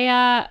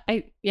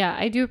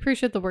 I do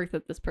appreciate the work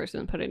that this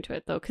person put into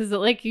it though, because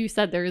like you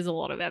said, there is a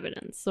lot of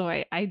evidence. So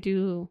I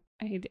do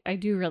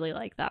really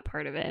like that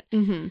part of it.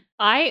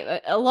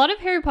 A lot of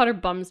Harry Potter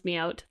bums me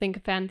out to think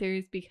of fan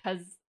theories, because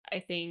I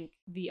think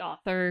the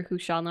author, who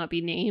shall not be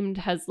named,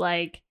 has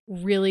like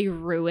really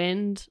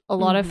ruined a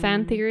lot of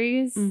fan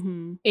theories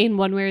in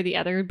one way or the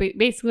other.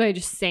 Basically, by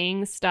just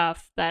saying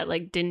stuff that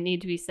like didn't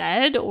need to be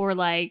said, or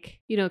like,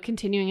 you know,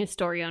 continuing a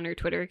story on her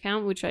Twitter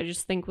account, which I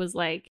just think was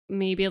like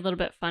maybe a little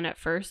bit fun at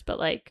first, but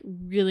like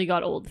really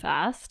got old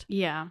fast.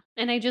 Yeah.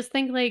 And I just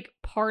think like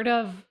part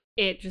of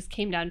it just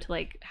came down to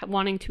like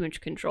wanting too much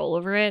control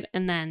over it,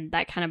 and then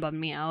that kind of bummed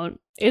me out.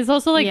 It's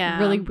also like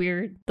really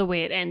weird the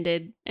way it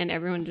ended, and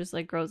everyone just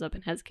like grows up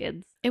and has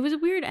kids. It was a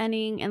weird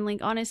ending, and like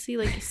honestly,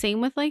 like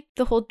same with like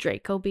the whole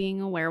Draco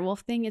being a werewolf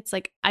thing. It's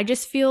like I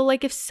just feel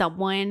like if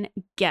someone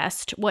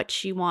guessed what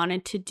she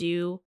wanted to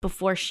do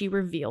before she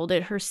revealed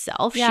it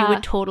herself, she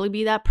would totally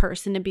be that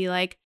person to be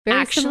like,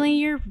 actually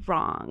you're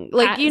wrong.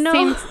 Like, you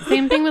know,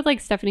 same thing with like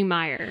Stephanie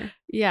Meyer.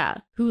 Yeah.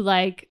 Who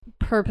like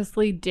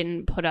purposely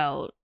didn't put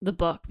out the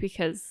book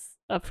because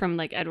from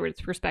like Edward's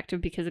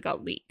perspective, because it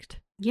got leaked.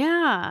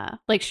 Yeah.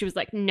 Like she was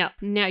like, no,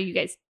 now you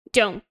guys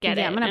don't get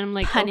it. I'm gonna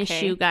like,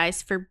 punish you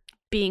guys for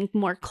being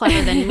more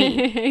clever than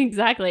me.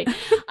 Exactly.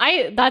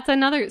 That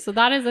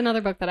is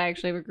another book that I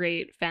actually have a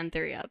great fan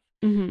theory of.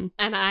 And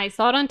I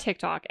saw it on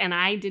TikTok, and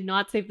I did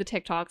not save the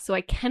TikTok, so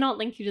I cannot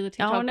link you to the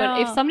TikTok. Oh, no.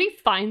 But if somebody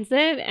finds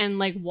it and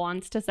like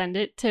wants to send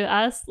it to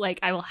us, like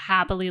I will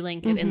happily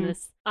link it in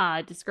this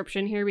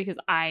description here, because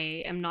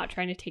I am not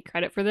trying to take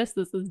credit for this.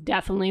 This is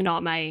definitely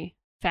not my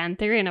fan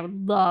theory, and I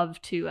would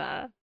love to,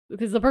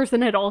 because the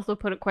person had also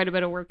put quite a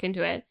bit of work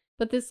into it.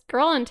 But this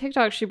girl on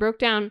TikTok, she broke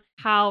down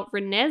how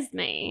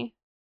Renesmee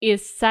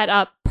is set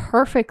up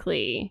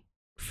perfectly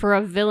for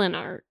a villain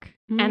arc.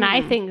 And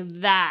I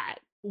think that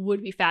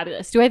would be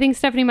fabulous. Do I think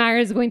Stephanie Meyer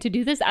is going to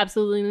do this?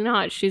 Absolutely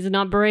not. She's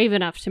not brave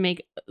enough to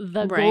make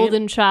the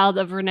golden child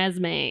of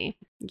Renesmee.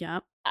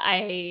 Yep.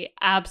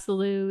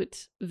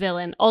 Absolute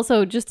villain.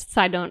 Also, just a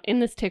side note, in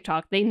this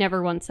TikTok, they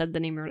never once said the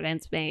name of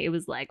Renesmee. It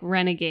was like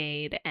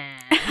Renegade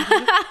and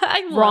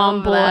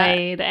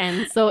Rhomboid,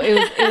 and so it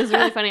was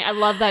really funny. I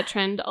love that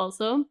trend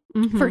also.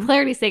 For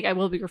clarity's sake, I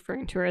will be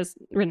referring to her as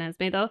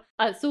Renesmee though.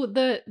 So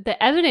the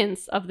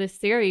evidence of this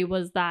theory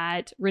was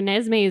that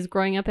Renesmee is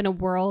growing up in a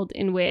world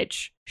in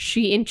which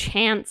she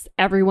enchants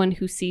everyone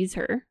who sees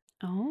her.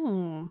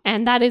 Oh.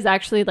 And that is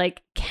actually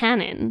like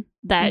canon,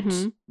 that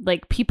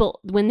like people,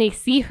 when they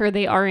see her,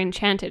 they are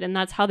enchanted. And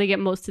that's how they get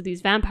most of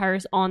these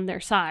vampires on their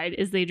side,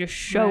 is they just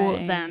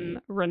show them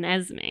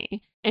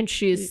Renesmee. And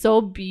she is so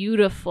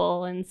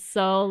beautiful and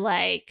so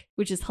like,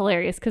 which is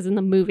hilarious because in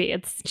the movie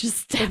it's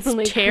just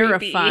definitely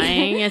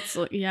terrifying. It's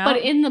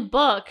But in the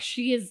book,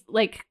 she is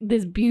like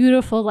this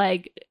beautiful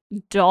like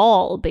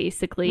doll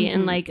basically,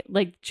 and like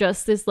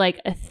just this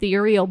like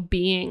ethereal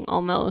being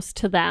almost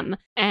to them.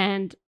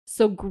 And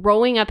so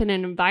growing up in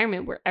an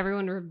environment where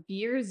everyone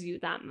reveres you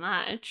that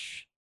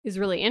much is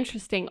really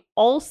interesting.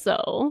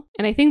 Also,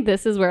 and I think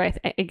this is where I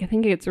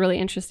think it's really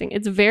interesting.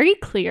 It's very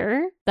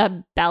clear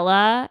that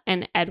Bella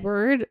and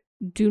Edward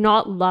do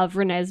not love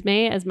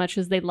Renesmee as much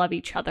as they love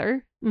each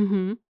other.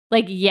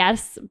 like,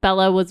 yes,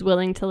 Bella was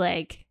willing to,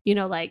 like, you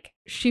know, like,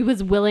 she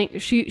was willing,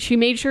 she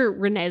made sure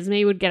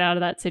Renesmee would get out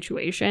of that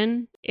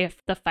situation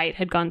if the fight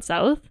had gone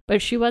south,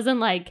 but she wasn't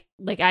like,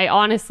 I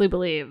honestly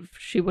believe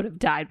she would have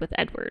died with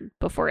Edward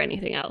before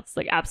anything else,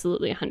 like,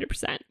 absolutely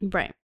 100%.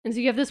 Right. And so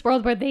you have this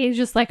world where they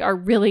just, like, are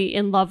really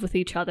in love with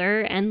each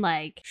other, and,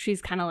 like,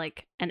 she's kind of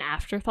like an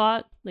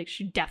afterthought. Like,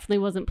 she definitely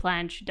wasn't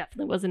planned, she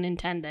definitely wasn't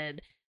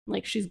intended.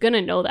 Like, she's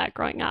gonna know that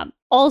growing up.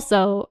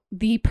 Also,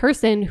 the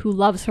person who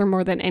loves her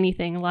more than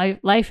anything,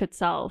 life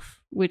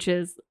itself, which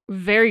is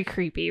very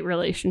creepy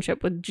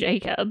relationship with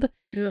Jacob,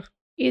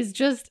 is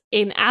just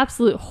an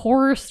absolute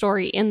horror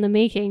story in the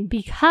making,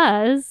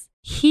 because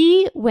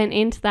he went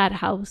into that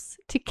house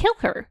to kill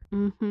her.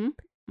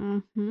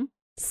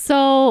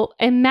 So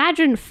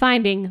imagine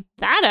finding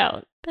that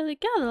out. But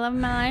like, yeah, the love of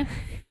my life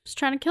was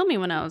trying to kill me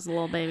when I was a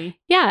little baby.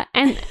 Yeah,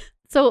 and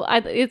so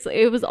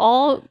it was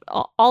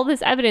all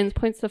this evidence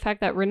points to the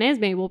fact that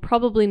Renesmee will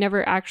probably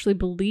never actually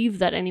believe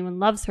that anyone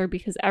loves her,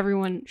 because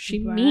everyone she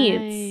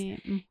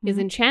meets is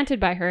enchanted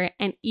by her,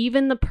 and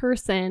even the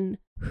person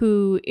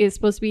who is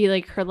supposed to be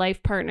like her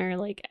life partner,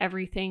 like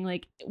everything,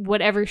 like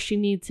whatever she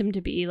needs him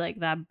to be, like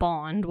that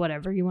bond,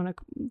 whatever you want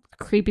to,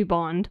 creepy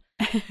bond,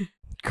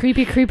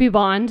 creepy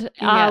bond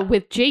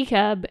with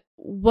Jacob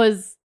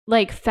was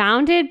like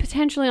founded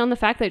potentially on the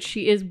fact that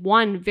she is,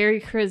 one,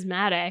 very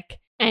charismatic,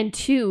 and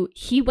two,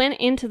 he went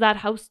into that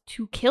house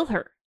to kill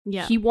her.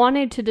 Yeah. He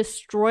wanted to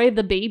destroy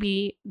the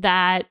baby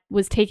that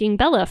was taking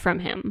Bella from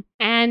him.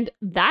 And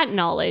that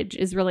knowledge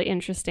is really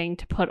interesting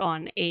to put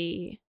on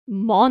a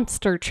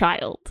monster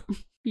child.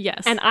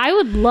 Yes. And I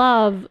would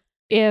love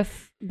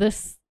if the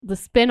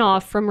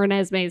spin-off from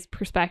Renesmee's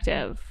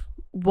perspective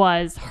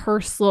was her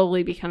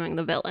slowly becoming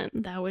the villain.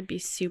 That would be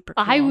super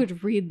cool. I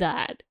would read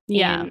that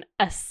in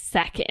a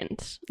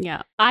second.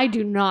 Yeah. I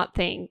do not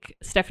think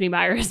Stephenie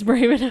Meyer is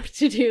brave enough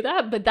to do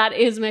that, but that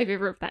is my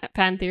favorite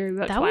fan theory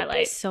about Twilight. That would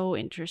be so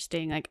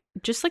interesting. Like,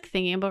 just like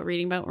thinking about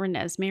reading about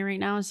Renesmee right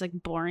now is like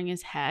boring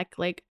as heck.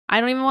 Like,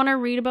 I don't even want to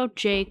read about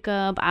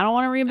Jacob. I don't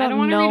want to read about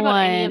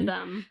any of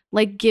them.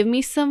 Like, give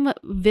me some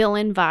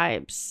villain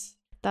vibes.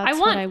 That's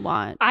what I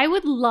want. I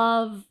would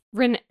love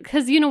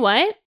because you know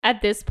what?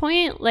 At this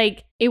point,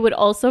 like, it would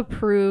also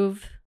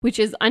prove, which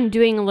is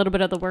undoing a little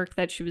bit of the work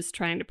that she was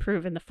trying to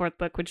prove in the fourth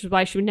book, which is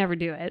why she would never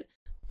do it.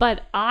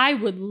 But I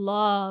would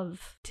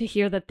love to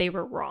hear that they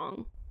were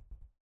wrong.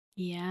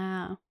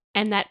 Yeah.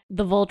 And that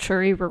the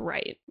Volturi were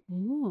right.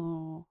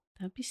 Ooh,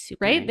 that'd be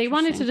super right? They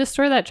wanted to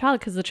destroy that child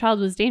because the child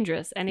was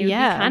dangerous. And it would be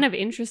kind of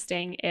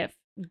interesting if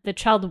the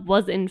child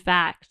was in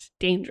fact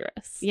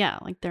dangerous. Yeah,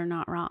 like they're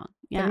not wrong.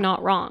 Yeah. They're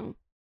not wrong.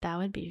 That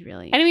would be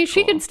really And I mean,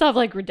 she could still have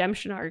like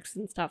redemption arcs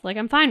and stuff. Like,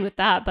 I'm fine with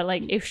that. But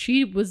like, if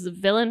she was the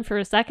villain for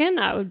a second,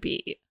 I'd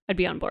be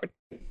on board.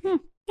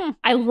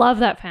 I love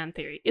that fan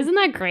theory. Isn't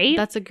that great?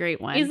 That's a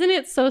great one. Isn't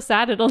it so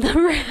sad it'll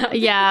never happen?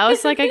 Yeah, I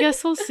was like, I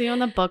guess we'll see when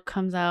the book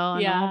comes out,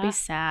 and I'll be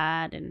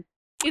sad. And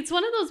it's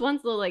one of those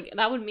ones though, like,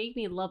 that would make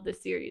me love the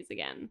series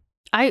again.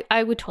 I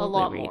would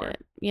totally read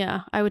it.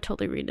 Yeah, I would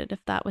totally read it if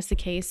that was the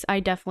case.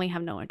 I definitely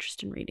have no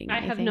interest in reading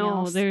anything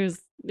else.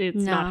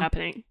 It's not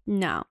happening.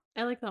 No.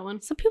 I like that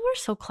one. Some people are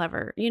so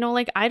clever. You know,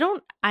 like I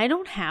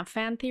don't have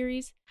fan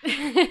theories.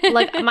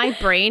 Like, my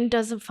brain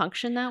doesn't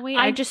function that way.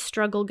 I just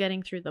struggle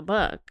getting through the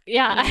book.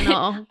 Yeah. You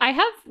know? I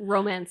have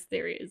romance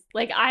theories.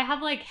 Like, I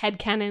have like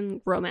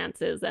headcanon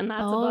romances, and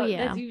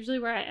that's usually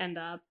where I end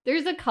up.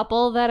 There's a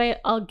couple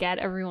that I'll get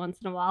every once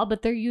in a while,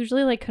 but they're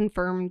usually like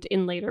confirmed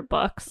in later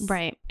books.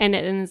 Right. And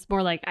it's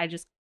more like I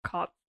just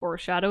caught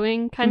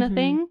foreshadowing kind of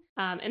thing.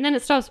 And then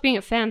it stops being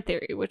a fan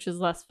theory, which is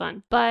less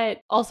fun,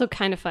 but also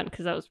kind of fun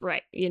because I was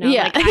right, you know?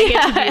 Yeah. Like, I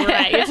get to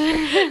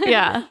be right.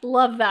 Yeah.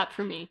 Love that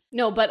for me.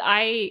 No, but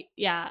I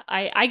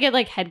get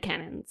like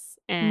headcanons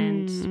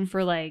and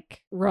for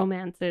like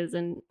romances,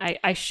 and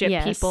I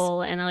ship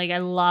people, and I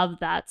love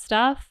that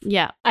stuff.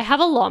 Yeah. I have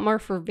a lot more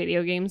for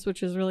video games,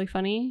 which is really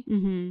funny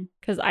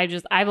because I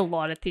have a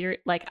lot of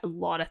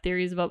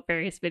theories about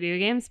various video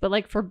games, but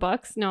like for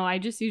books, no, I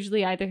just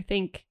usually either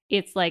think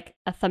it's like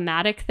a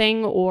thematic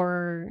thing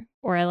or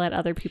I let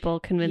other people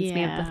convince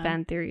me of the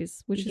fan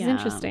theories, which is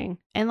interesting.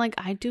 And like,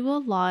 I do a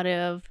lot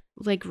of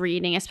like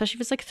reading, especially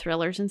if it's like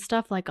thrillers and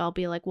stuff. Like, I'll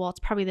be like, well, it's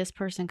probably this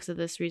person because of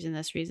this reason,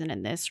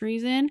 and this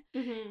reason.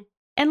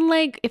 And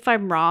like, if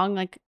I'm wrong,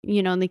 like,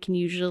 you know, they can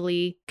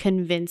usually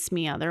convince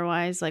me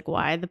otherwise, like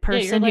why the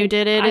person who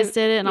did it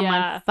did it. And I'm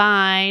like,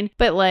 fine.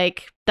 But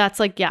like, that's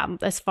like,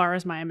 as far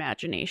as my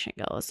imagination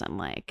goes, I'm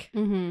like,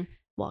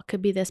 well, it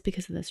could be this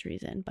because of this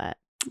reason. But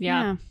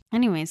yeah.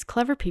 Anyways,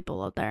 clever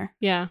people out there.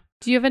 Yeah.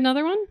 Do you have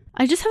another one?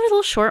 I just have a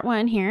little short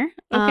one here.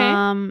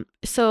 Okay.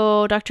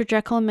 So Dr.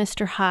 Jekyll and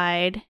Mr.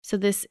 Hyde. So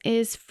this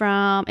is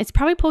it's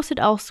probably posted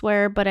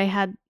elsewhere, but I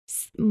had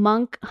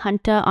Monk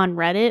Hunta on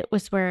Reddit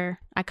was where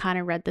I kind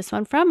of read this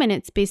one from. And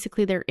it's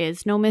basically, there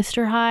is no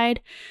Mr.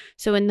 Hyde.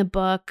 So in the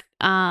book,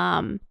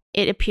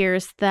 it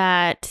appears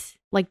that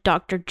like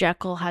Dr.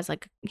 Jekyll has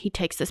like, he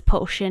takes this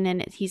potion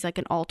and he's like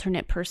an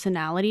alternate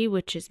personality,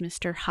 which is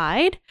Mr.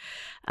 Hyde.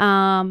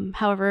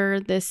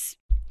 However, this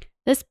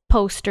This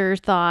poster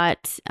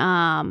thought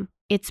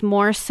it's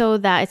more so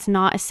that it's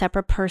not a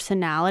separate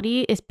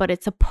personality, but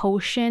it's a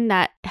potion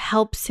that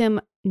helps him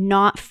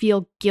not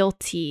feel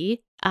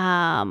guilty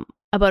about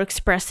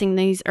expressing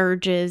these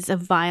urges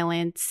of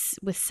violence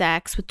with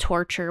sex, with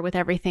torture, with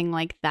everything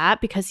like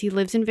that, because he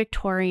lives in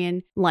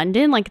Victorian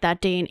London, like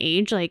that day and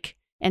age, like,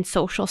 and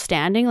social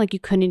standing, like you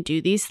couldn't do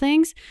these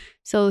things.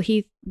 So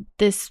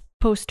this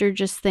poster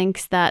just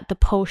thinks that the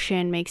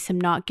potion makes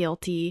him not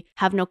guilty,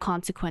 have no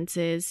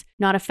consequences,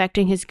 not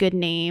affecting his good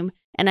name.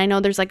 And I know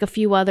there's like a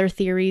few other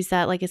theories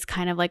that like it's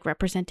kind of like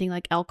representing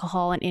like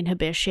alcohol and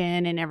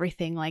inhibition and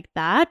everything like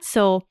that.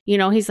 So, you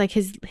know, he's like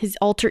his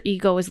alter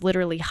ego is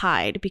literally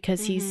Hyde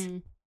because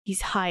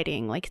he's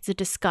hiding, like it's a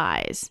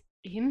disguise.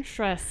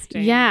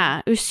 Interesting.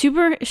 Yeah, it was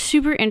super,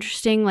 super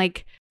interesting.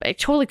 Like it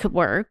totally could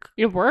work.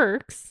 It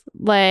works.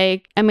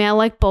 Like, I mean, I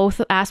like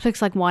both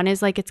aspects. Like one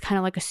is like it's kind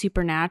of like a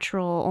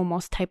supernatural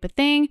almost type of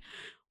thing,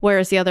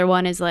 whereas the other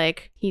one is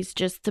like he's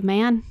just a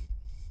man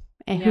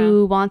and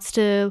who wants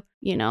to,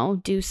 you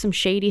know, do some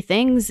shady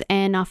things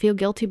and not feel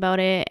guilty about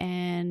it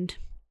and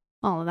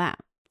all of that.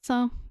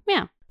 So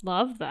yeah,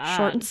 love that.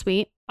 Short and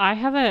sweet. I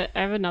have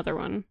another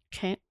one.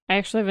 Okay. I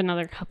actually have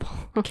another couple.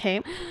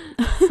 Okay.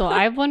 So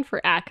I have one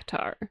for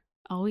Akatar.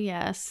 Oh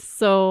yes.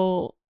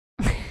 So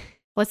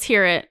let's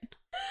hear it.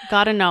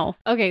 Gotta know.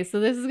 Okay, so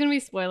this is gonna be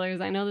spoilers.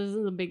 I know this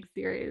is a big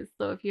series,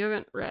 so if you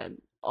haven't read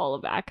all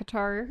of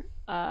Akatar,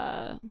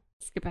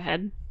 skip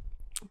ahead.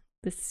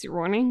 This is your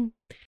warning.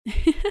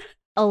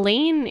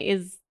 Elaine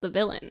is the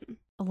villain.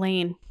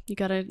 Elaine, you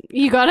gotta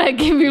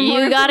give me more.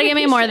 You gotta give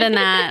me more than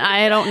that.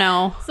 I don't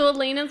know. So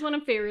Elaine is one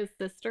of Feyre's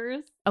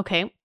sisters.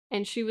 Okay.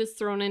 And she was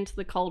thrown into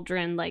the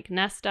cauldron like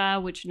Nesta,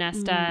 which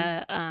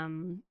Nesta,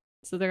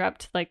 so they're up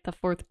to like the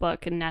fourth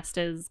book, and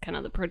Nesta is kind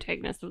of the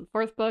protagonist of the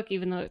fourth book,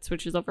 even though it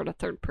switches over to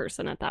third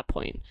person at that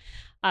point.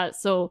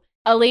 So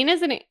Elaine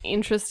is an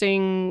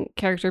interesting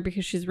character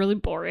because she's really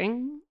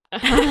boring.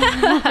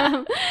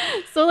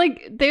 So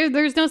like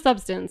there's no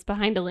substance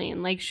behind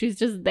Elaine. Like she's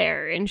just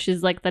there and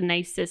she's like the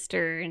nice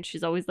sister and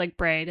she's always like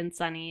bright and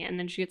sunny, and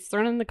then she gets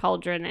thrown in the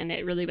cauldron and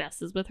it really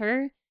messes with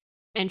her,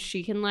 and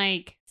she can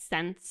like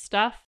sense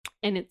stuff,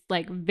 and it's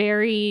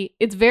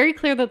very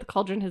clear that the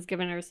cauldron has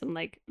given her some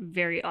like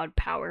very odd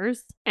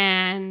powers.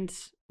 And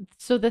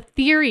so the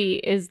theory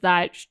is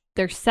that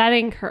they're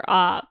setting her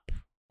up,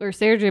 or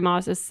Sarah J.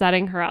 Maas is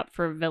setting her up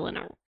for a villain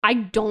arc. I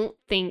don't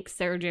think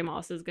Sarah J.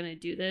 Maas is going to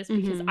do this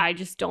because I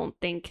just don't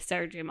think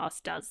Sarah J.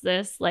 Maas does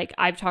this. Like,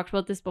 I've talked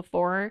about this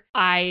before.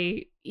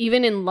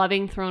 Even in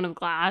loving Throne of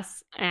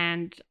Glass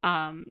and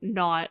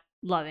not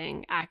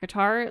loving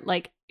Akatar,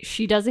 like,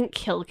 she doesn't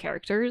kill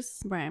characters.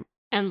 Right.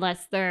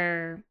 Unless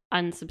they're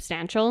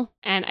unsubstantial.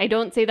 And I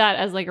don't say that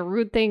as like a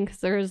rude thing,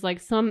 because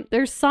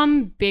there's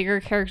some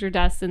bigger character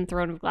deaths in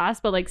Throne of Glass,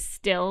 but like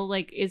still,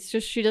 like, it's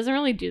just she doesn't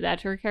really do that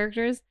to her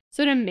characters.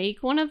 So to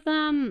make one of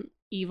them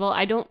evil,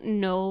 I don't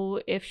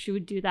know if she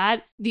would do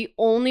that. The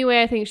only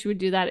way I think she would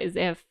do that is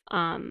if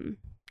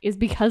is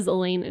because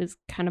Elaine is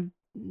kind of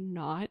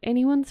not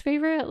anyone's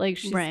favorite. Like,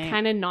 she's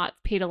kind of not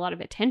paid a lot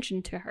of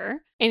attention to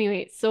her.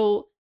 Anyway,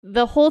 so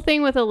the whole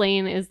thing with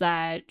Elaine is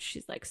that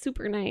she's like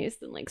super nice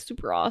and like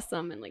super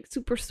awesome and like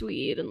super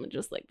sweet and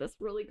just like this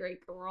really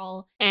great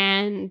girl.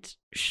 And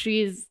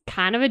she's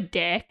kind of a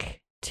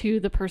dick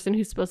to the person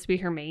who's supposed to be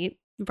her mate.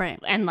 Right.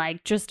 And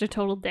like just a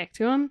total dick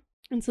to him.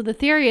 And so the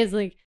theory is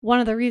like one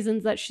of the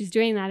reasons that she's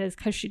doing that is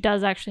because she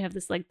does actually have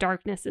this like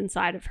darkness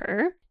inside of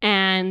her.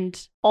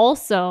 And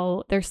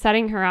also they're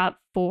setting her up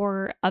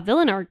for a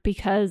villain arc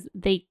because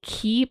they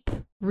keep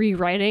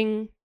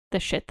rewriting the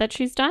shit that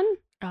she's done.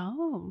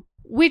 Oh.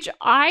 Which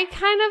I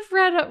kind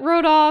of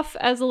wrote off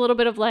as a little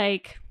bit of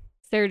like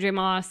Sarah J.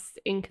 Maas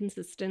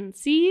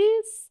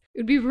inconsistencies. It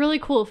would be really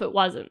cool if it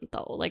wasn't,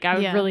 though. Like, I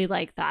would really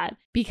like that,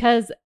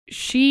 because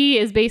she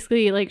is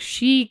basically like,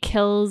 she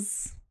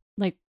kills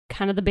like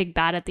kind of the big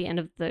bad at the end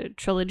of the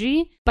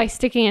trilogy by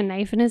sticking a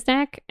knife in his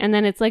neck. And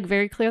then it's like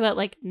very clear that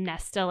like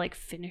Nesta like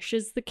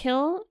finishes the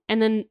kill.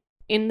 And then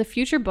in the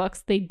future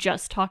books, they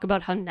just talk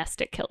about how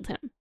Nesta killed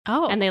him.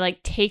 Oh. And they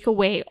like take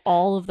away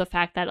all of the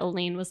fact that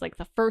Elaine was like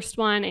the first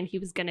one and he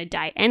was going to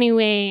die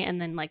anyway. And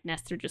then like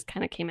Nestor just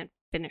kind of came and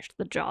finished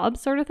the job,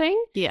 sort of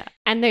thing. Yeah.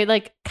 And they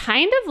like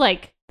kind of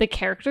like the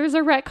characters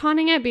are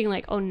retconning it, being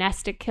like, oh,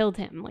 Nesta killed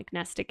him. Like,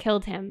 Nesta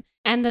killed him.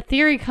 And the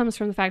theory comes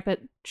from the fact that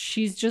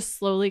she's just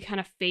slowly kind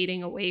of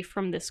fading away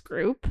from this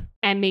group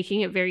and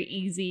making it very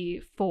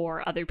easy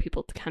for other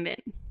people to come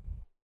in.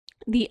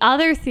 The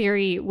other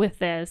theory with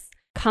this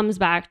comes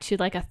back to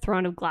like a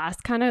Throne of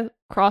Glass kind of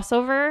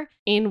crossover,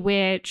 in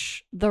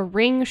which the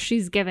ring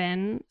she's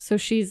given, so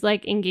she's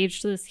like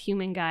engaged to this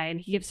human guy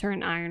and he gives her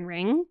an iron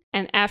ring,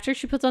 and after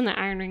she puts on the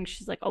iron ring,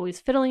 she's like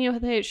always fiddling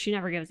with it. She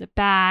never gives it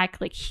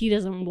back. Like, he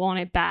doesn't want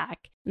it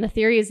back. And the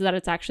theory is that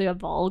it's actually a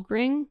Volg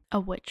ring. A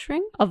which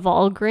ring? A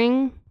Volg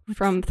ring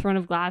from Throne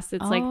of Glass.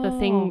 It's like the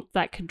thing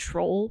that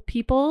control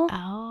people.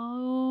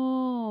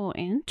 Oh, Oh,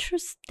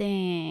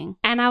 interesting.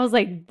 And I was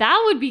like,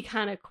 that would be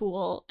kind of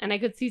cool. And I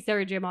could see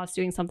Sarah J. Maas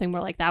doing something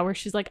more like that, where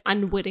she's like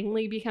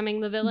unwittingly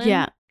becoming the villain.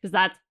 Yeah.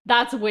 Because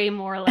that's way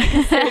more like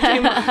a Sarah J.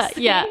 Maas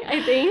thing, Yeah.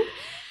 I think.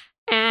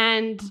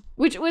 And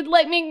which would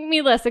like make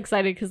me less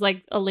excited because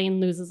like Elaine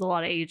loses a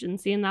lot of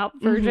agency in that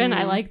version.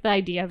 I like the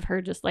idea of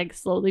her just like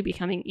slowly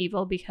becoming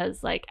evil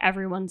because like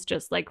everyone's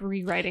just like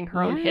rewriting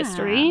her own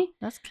history.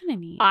 That's kind of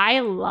neat. I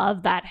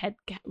love that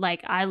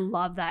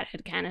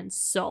headcanon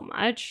so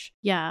much.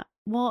 Yeah.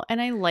 Well,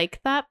 and I like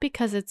that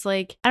because it's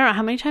like, I don't know,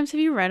 how many times have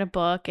you read a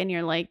book and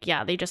you're like,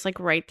 yeah, they just like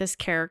write this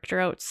character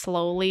out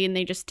slowly and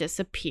they just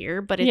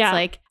disappear. But it's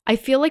like, I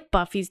feel like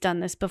Buffy's done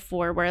this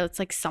before where it's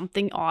like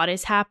something odd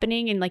is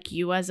happening and like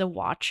you as a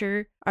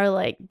watcher are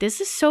like,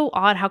 this is so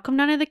odd. How come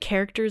none of the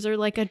characters are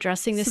like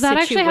addressing this situation?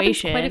 That actually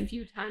happens quite a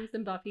few times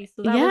in Buffy.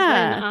 So that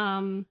was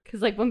when,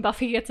 because like when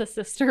Buffy gets a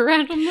sister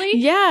randomly.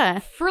 Yeah.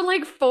 For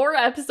like 4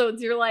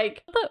 episodes, you're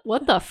like,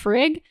 what the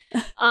frig?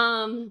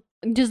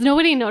 Does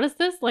nobody notice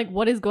this? Like,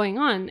 what is going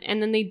on?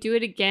 And then they do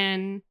it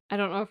again. I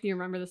don't know if you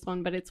remember this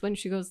one, but it's when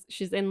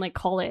she's in like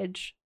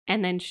college.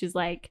 And then she's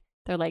like,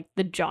 they're like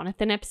the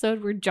Jonathan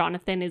episode where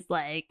Jonathan is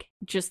like,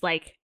 just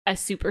like a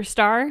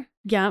superstar.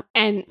 Yeah.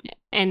 And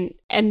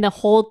the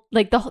whole,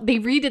 like they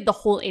redid the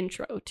whole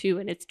intro too.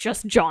 And it's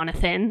just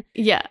Jonathan.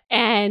 Yeah.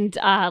 And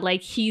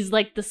like he's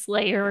like the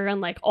Slayer and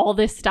like all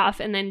this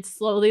stuff. And then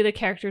slowly the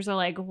characters are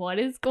like, what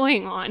is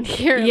going on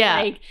here?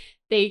 Yeah. Like,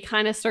 they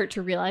kind of start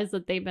to realize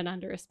that they've been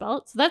under a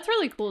spell. So that's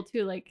really cool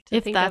too. Like to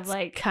if think that's of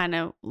like kind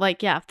of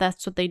like, yeah, if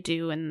that's what they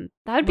do and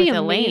that would be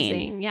Elaine,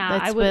 amazing. Yeah.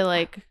 I would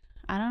like,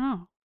 I don't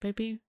know,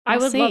 maybe I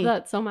would love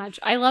that so much.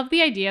 I love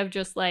the idea of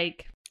just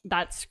like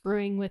that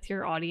screwing with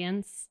your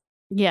audience.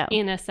 Yeah.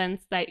 In a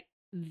sense that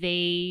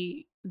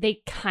they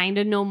kind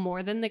of know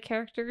more than the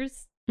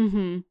characters.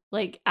 Mm-hmm.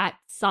 Like at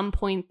some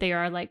point they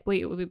are like,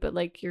 wait, but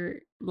like you're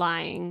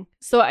lying.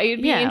 So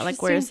it'd be interesting.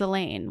 Like where's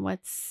Elaine?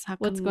 What's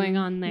going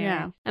on there?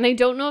 Yeah. And I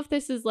don't know if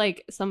this is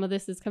like some of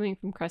this is coming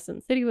from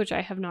Crescent City, which I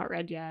have not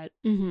read yet.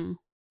 Mm-hmm.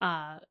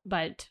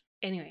 But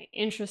anyway,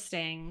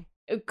 interesting.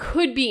 It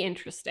could be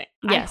interesting.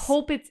 Yes. I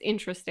hope it's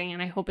interesting,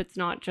 and I hope it's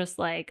not just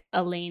like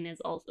Elaine is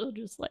also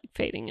just like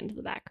fading into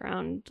the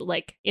background,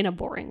 like in a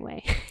boring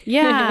way.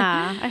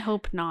 Yeah, I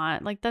hope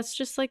not. Like that's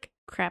just like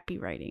crappy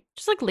writing,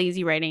 just like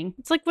lazy writing.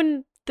 It's like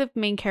when the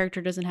main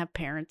character doesn't have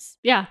parents,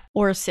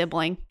 or a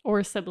sibling,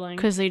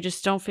 because they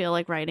just don't feel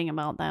like writing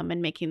about them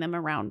and making them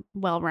a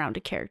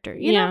well-rounded character.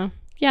 You know?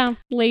 Yeah,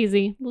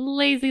 lazy.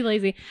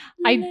 Lazy.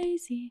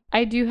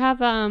 I do have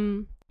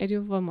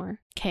one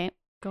more. Okay.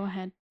 Go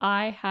ahead.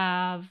 I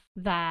have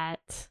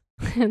that,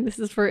 and this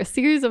is for a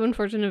series of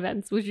unfortunate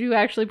events, which you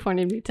actually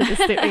pointed me to this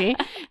theory.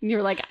 And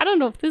you're like, I don't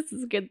know if this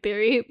is a good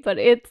theory, but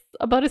it's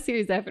about a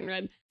series I haven't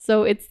read.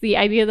 So it's the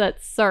idea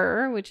that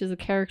Sir, which is a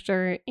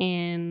character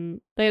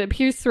that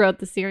appears throughout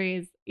the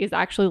series, is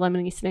actually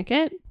Lemony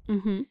Snicket.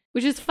 Mm-hmm.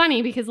 Which is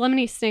funny because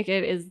Lemony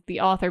Snicket is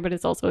the author, but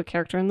it's also a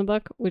character in the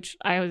book, which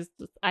I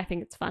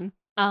think it's fun.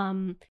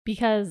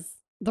 Because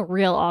the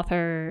real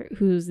author,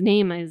 whose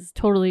name is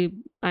totally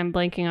I'm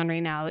blanking on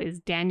right now,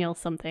 is Daniel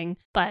something.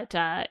 But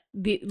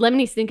the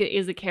Lemony Snicket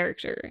is a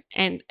character,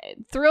 and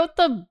throughout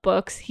the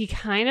books, he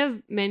kind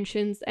of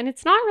mentions, and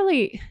it's not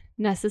really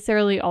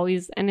necessarily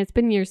always, and it's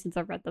been years since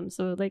I've read them,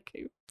 so like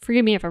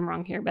forgive me if I'm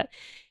wrong here, but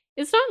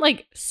it's not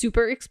like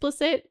super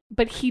explicit,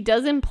 but he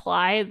does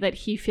imply that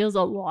he feels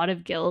a lot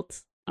of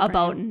guilt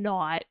about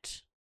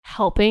not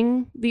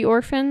helping the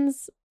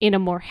orphans in a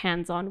more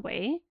hands-on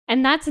way.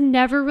 And that's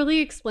never really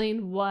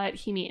explained what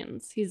he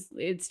means.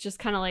 It's just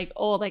kind of like,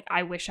 oh, like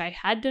I wish I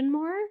had done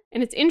more.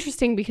 And it's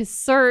interesting because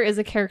Sir is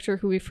a character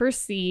who we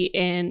first see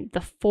in the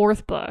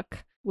 4th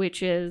book,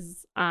 which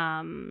is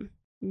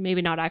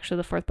maybe not actually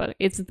the 4th book.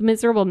 It's The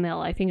Miserable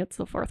Mill. I think it's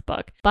the 4th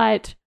book.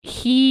 But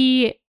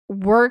he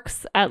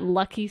works at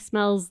Lucky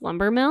Smell's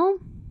lumber mill,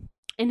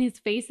 and his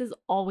face is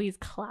always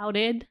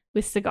clouded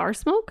with cigar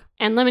smoke.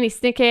 And Lemony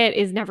Snicket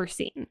is never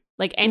seen.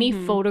 Like any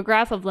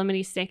photograph of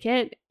Lemony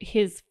Snicket,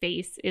 his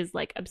face is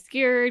like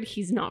obscured.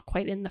 He's not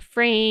quite in the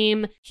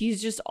frame.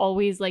 He's just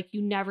always like,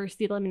 you never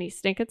see Lemony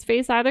Snicket's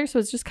face either. So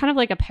it's just kind of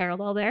like a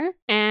parallel there.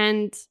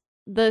 And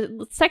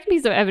the second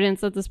piece of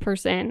evidence that this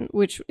person,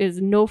 which is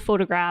no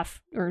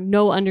photograph or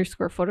no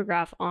 _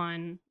 photograph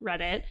on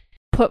Reddit,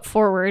 put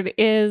forward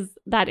is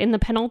that in the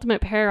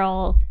penultimate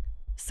peril,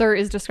 Sir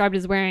is described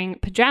as wearing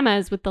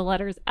pajamas with the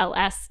letters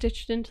LS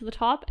stitched into the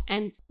top.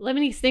 And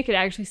Lemony Snicket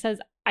actually says,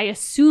 I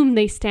assume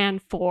they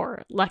stand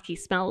for Lucky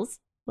Smells,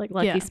 like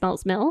Lucky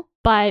Smells Mill.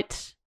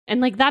 But, and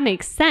like that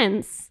makes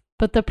sense,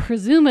 but the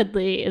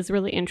presumably is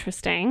really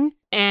interesting.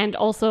 And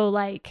also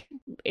like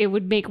it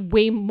would make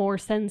way more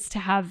sense to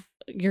have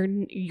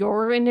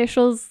your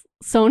initials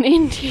sewn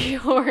into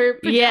your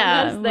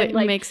pajamas than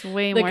like makes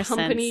way more sense. The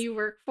company you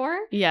work for.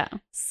 Yeah.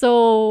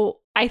 So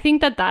I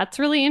think that that's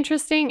really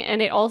interesting.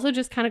 And it also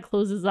just kind of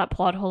closes that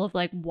plot hole of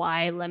like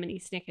why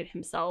Lemony Snicket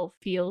himself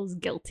feels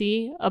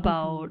guilty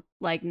about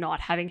like not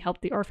having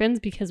helped the orphans,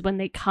 because when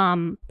they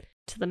come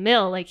to the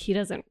mill, like he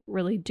doesn't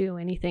really do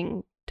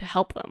anything to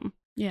help them.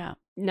 Yeah.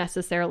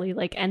 Necessarily.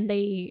 Like, and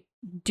they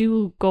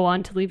do go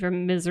on to leave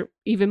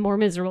even more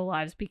miserable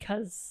lives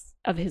because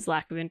of his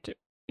lack of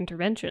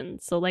intervention.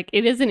 So like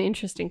it is an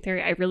interesting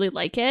theory. I really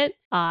like it.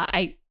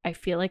 I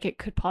feel like it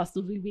could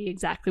possibly be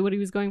exactly what he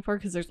was going for,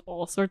 because there's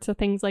all sorts of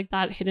things like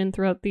that hidden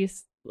throughout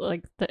these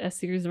like a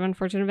series of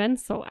unfortunate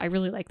events. So I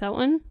really like that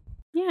one.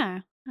 Yeah,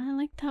 I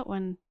like that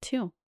one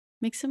too.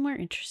 Makes it more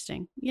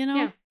interesting, you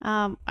know?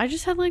 Yeah. I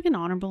just had like an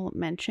honorable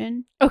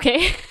mention.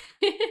 Okay.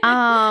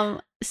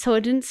 So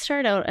it didn't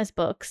start out as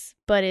books,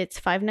 but it's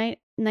Five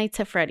Nights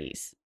at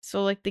Freddy's.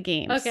 So like the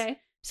games. Okay.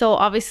 So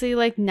obviously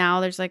like now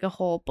there's like a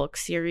whole book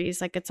series,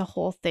 like it's a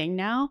whole thing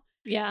now.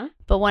 Yeah.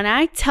 But when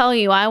I tell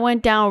you I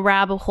went down a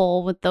rabbit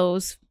hole with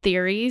those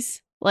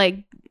theories,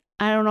 like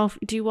I don't know if,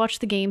 do you watch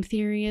the game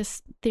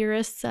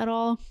theorists at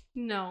all?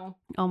 No.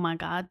 Oh my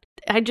God.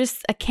 I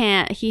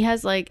can't. He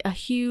has like a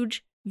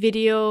huge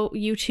video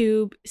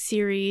YouTube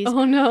series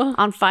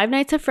on Five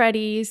Nights at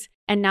Freddy's,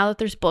 and now that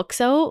there's books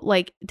out,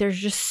 like there's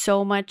just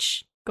so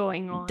much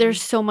going on.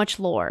 There's so much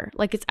lore.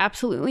 Like it's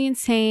absolutely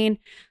insane.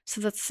 So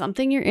that's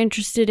something you're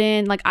interested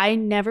in. Like I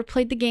never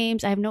played the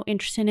games. I have no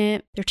interest in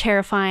it. They're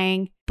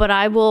terrifying, but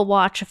I will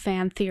watch a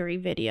fan theory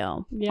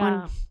video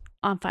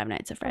on Five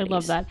Nights at Freddy's. I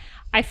love that.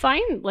 I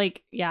find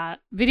like,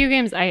 video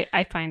games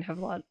I find have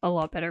a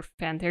lot better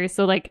fan theories.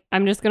 So like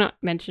I'm just gonna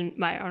mention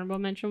my honorable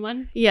mention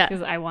one. Yeah.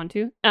 Because I want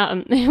to.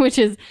 Which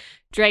is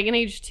Dragon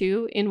Age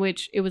 2, in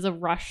which it was a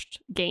rushed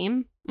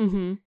game.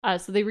 Mm-hmm.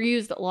 So they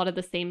reused a lot of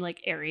the same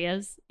like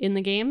areas in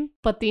the game,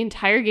 but the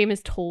entire game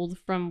is told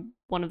from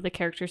one of the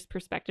characters'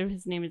 perspective.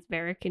 His name is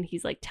Varric, and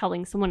he's like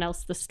telling someone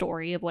else the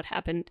story of what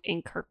happened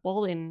in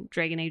Kirkwall in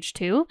Dragon Age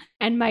 2.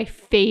 And my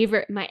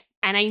favorite,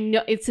 and I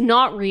know it's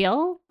not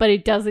real, but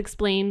it does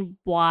explain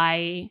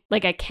why,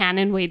 like a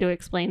canon way to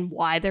explain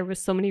why there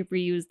was so many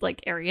reused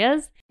like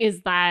areas,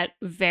 is that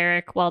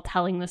Varric, while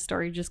telling the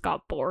story, just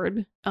got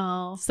bored.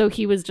 Oh. So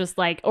he was just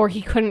like, or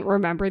he couldn't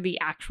remember the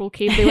actual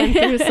cave they went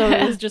through. So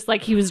it was just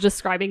like he was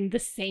describing the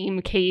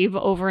same cave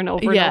over and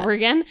over and over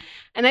again.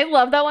 And I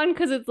love that one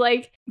because it's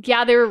like,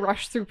 they were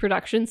rushed through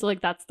production. So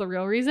like that's the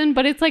real reason.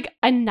 But it's like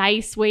a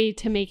nice way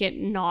to make it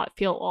not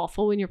feel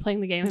awful when you're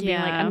playing the game and being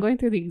like, I'm going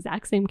through the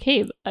exact same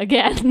cave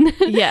again.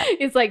 Yeah.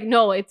 It's like,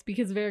 no, it's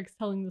because Varric's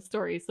telling the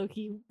story. So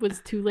he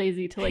was too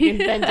lazy to like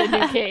invent a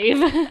new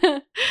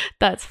cave.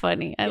 That's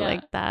funny. I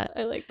like that.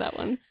 I like that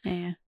one.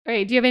 Yeah. All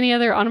right. Do you have any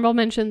other honorable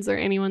mentions or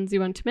any ones you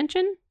want to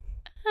mention?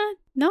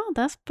 No,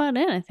 that's about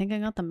it. I think I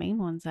got the main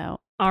ones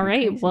out. All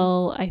right. Crazy.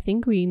 Well, I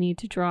think we need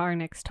to draw our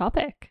next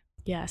topic.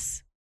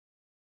 Yes.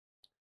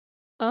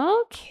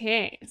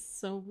 Okay.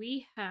 So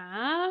we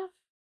have...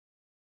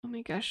 Oh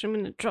my gosh, I'm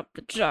going to drop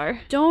the jar.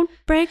 Don't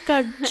break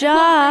our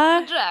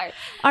jar.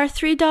 Our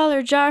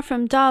 $3 jar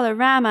from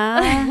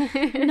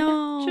Dollarama.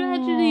 No.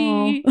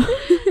 Tragedy.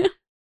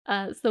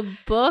 So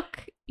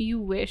book you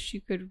wish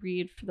you could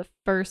read for the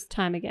first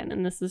time again.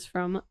 And this is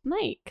from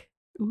Mike.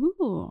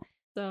 Ooh.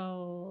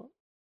 So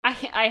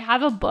I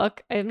have a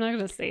book. I'm not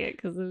going to say it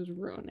because it would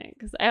ruin it.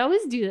 Because I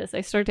always do this.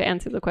 I start to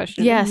answer the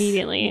question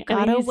immediately. You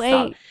gotta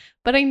wait.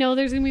 But I know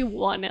there's going to be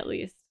one at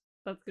least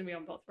that's going to be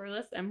on both of our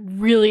lists.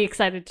 I'm really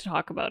excited to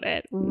talk about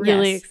it.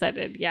 Really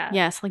excited. Yeah.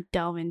 Yes, like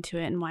delve into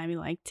it and why we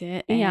liked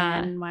it.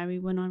 And why we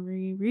went on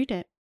reread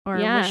it. Or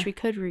wish we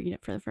could read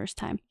it for the first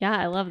time. Yeah,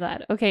 I love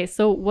that. Okay,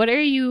 so what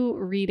are you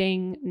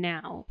reading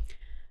now?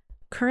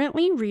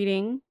 Currently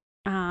reading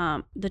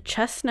The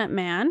Chestnut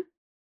Man.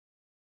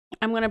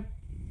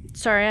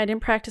 Sorry, I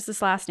didn't practice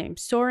this last name.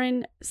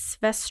 Soren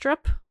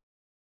Svestrup.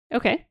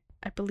 Okay.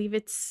 I believe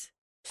it's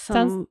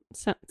sounds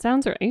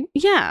right.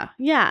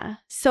 Yeah.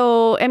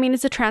 So, I mean,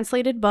 it's a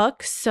translated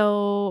book,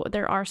 so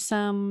there are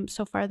some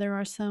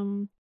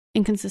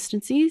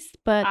inconsistencies,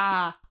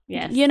 but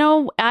yes. You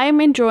know,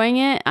 I'm enjoying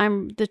it.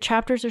 The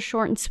chapters are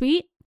short and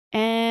sweet,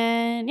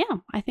 and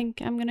I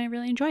think I'm gonna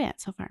really enjoy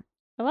it so far.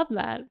 I love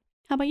that.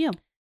 How about you?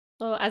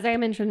 So, as I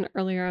mentioned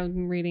earlier, I've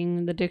been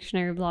reading The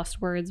Dictionary of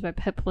Lost Words by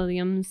Pip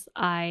Williams.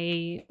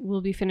 I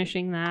will be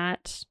finishing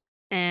that,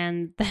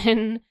 and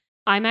then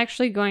I'm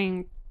actually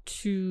going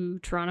to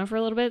Toronto for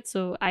a little bit,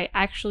 so I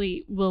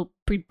actually will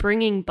be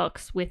bringing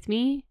books with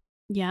me.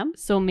 Yeah.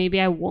 So maybe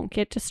I won't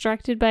get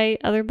distracted by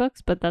other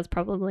books, but that's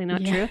probably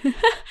not true.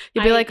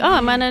 You'll be like, oh,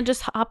 I'm gonna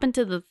just hop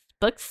into the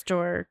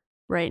bookstore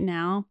right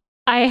now.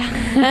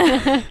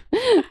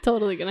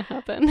 Totally gonna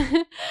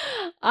happen.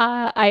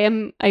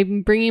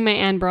 I'm bringing my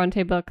Anne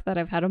Bronte book that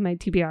I've had on my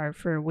TBR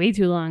for way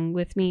too long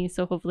with me,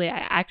 so hopefully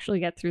I actually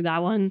get through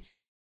that one.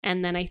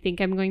 And then I think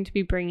I'm going to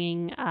be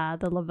bringing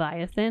the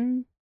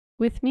Leviathan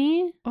with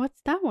me.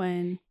 What's that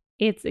one?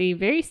 It's a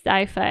very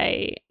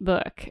sci-fi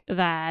book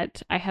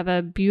that I have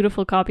a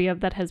beautiful copy of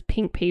that has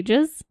pink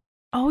pages.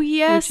 Oh,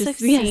 yes, I've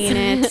seen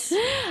it.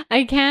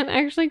 I can't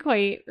actually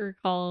quite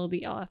recall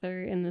the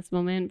author in this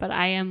moment, but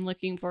I am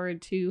looking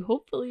forward to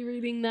hopefully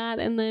reading that.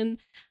 And then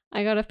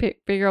I gotta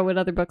figure out what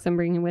other books I'm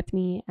bringing with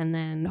me, and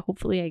then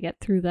hopefully I get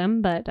through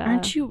them. But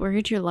aren't you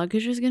worried your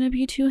luggage is gonna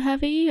be too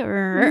heavy?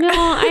 Or no,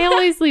 I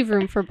always leave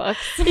room for books.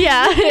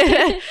 Yeah,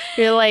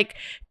 you're like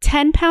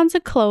 10 pounds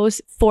of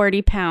clothes,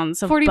 40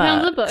 pounds of 40 books.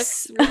 pounds of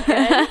books.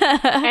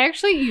 I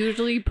actually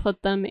usually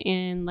put them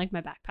in like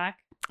my backpack.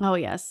 Oh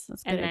yes,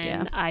 that's a good and idea.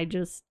 then I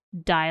just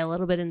die a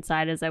little bit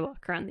inside as I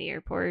walk around the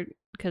airport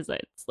because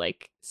it's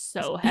like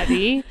so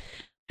heavy.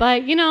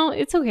 But you know,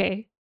 it's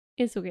okay.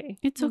 It's okay.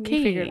 It's We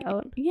okay. figure it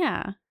out.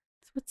 Yeah,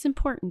 it's what's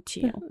important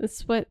to you.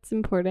 It's what's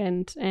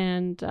important,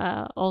 and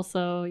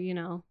also, you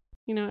know,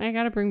 I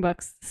gotta bring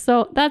books.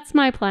 So that's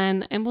my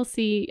plan, and we'll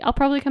see. I'll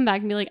probably come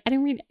back and be like, I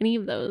didn't read any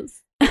of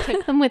those. I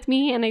took them with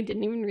me, and I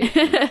didn't even read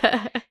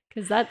them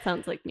because that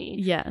sounds like me.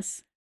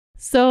 Yes.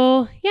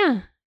 So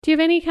yeah, do you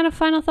have any kind of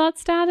final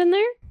thoughts to add in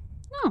there?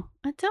 No,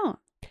 I don't.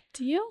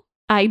 Do you?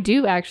 I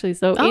do actually.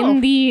 So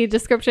in the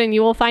description,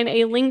 you will find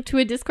a link to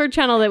a Discord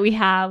channel that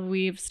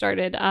we've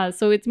started.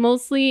 So it's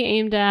mostly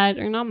aimed at,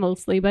 or not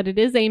mostly, but it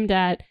is aimed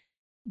at,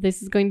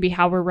 this is going to be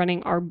how we're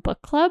running our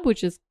book club,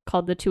 which is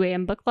called the 2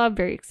 a.m. book club.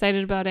 Very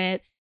excited about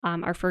it.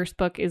 Our first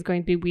book is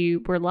going to be We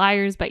Were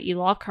Liars by E.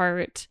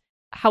 Lockhart.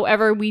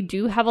 However, we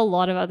do have a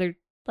lot of other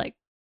like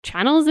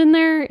channels in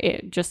there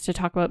just to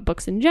talk about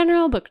books in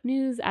general, book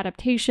news,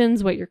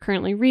 adaptations, what you're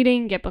currently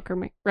reading, get book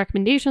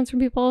recommendations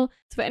from people.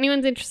 So if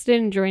anyone's interested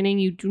in joining,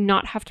 you do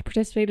not have to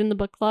participate in the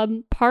book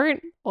club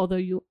part, although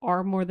you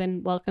are more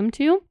than welcome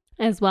to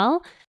as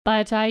well.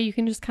 But you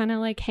can just kind of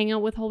like hang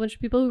out with a whole bunch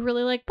of people who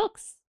really like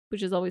books,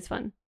 which is always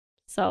fun.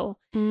 So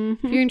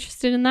if you're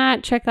interested in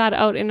that, check that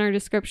out in our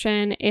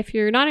description. If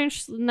you're not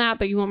interested in that,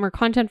 but you want more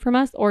content from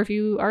us, or if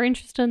you are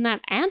interested in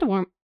that and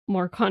want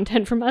more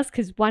content from us,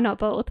 because why not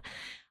both?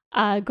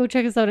 Go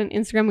check us out on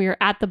Instagram. We are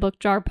at the Book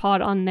Jar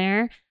Pod on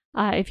there.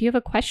 If you have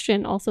a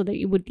question also that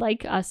you would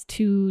like us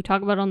to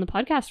talk about on the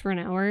podcast for an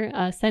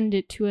hour, send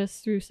it to us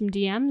through some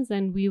DMs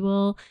and we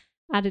will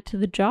add it to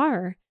the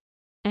jar.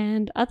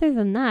 And other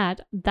than that,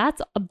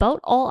 that's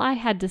about all I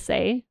had to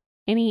say.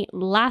 Any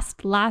last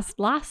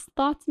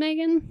thoughts,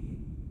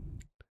 Megan?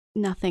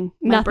 Nothing.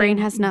 My brain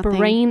has nothing.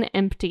 Brain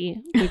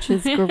empty, which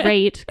is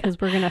great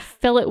because we're going to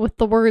fill it with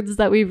the words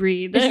that we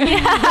read.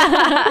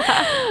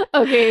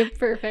 Okay,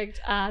 perfect.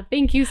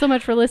 Thank you so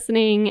much for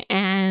listening.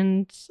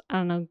 And I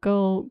don't know,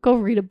 go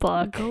read a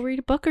book. Go read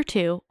a book or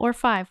 2 or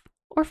 5.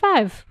 Or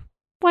 5.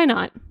 Why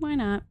not? Why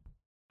not?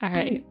 All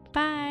right.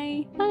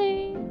 Bye.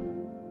 Bye.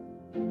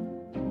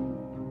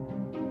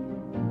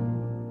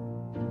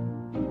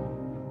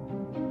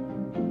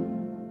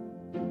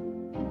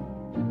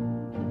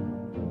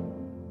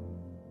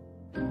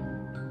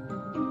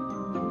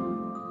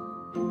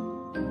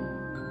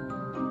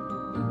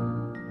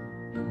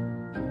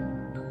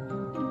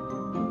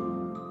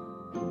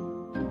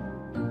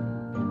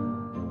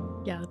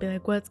 Yeah, I'll be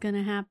like, what's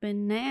gonna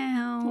happen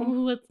now?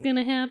 What's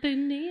gonna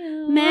happen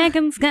now?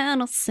 Megan's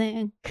gonna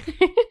sing.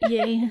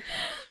 Yeah.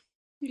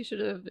 You should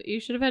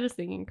have had a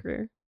singing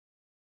career.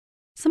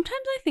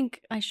 Sometimes I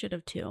think I should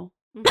have too.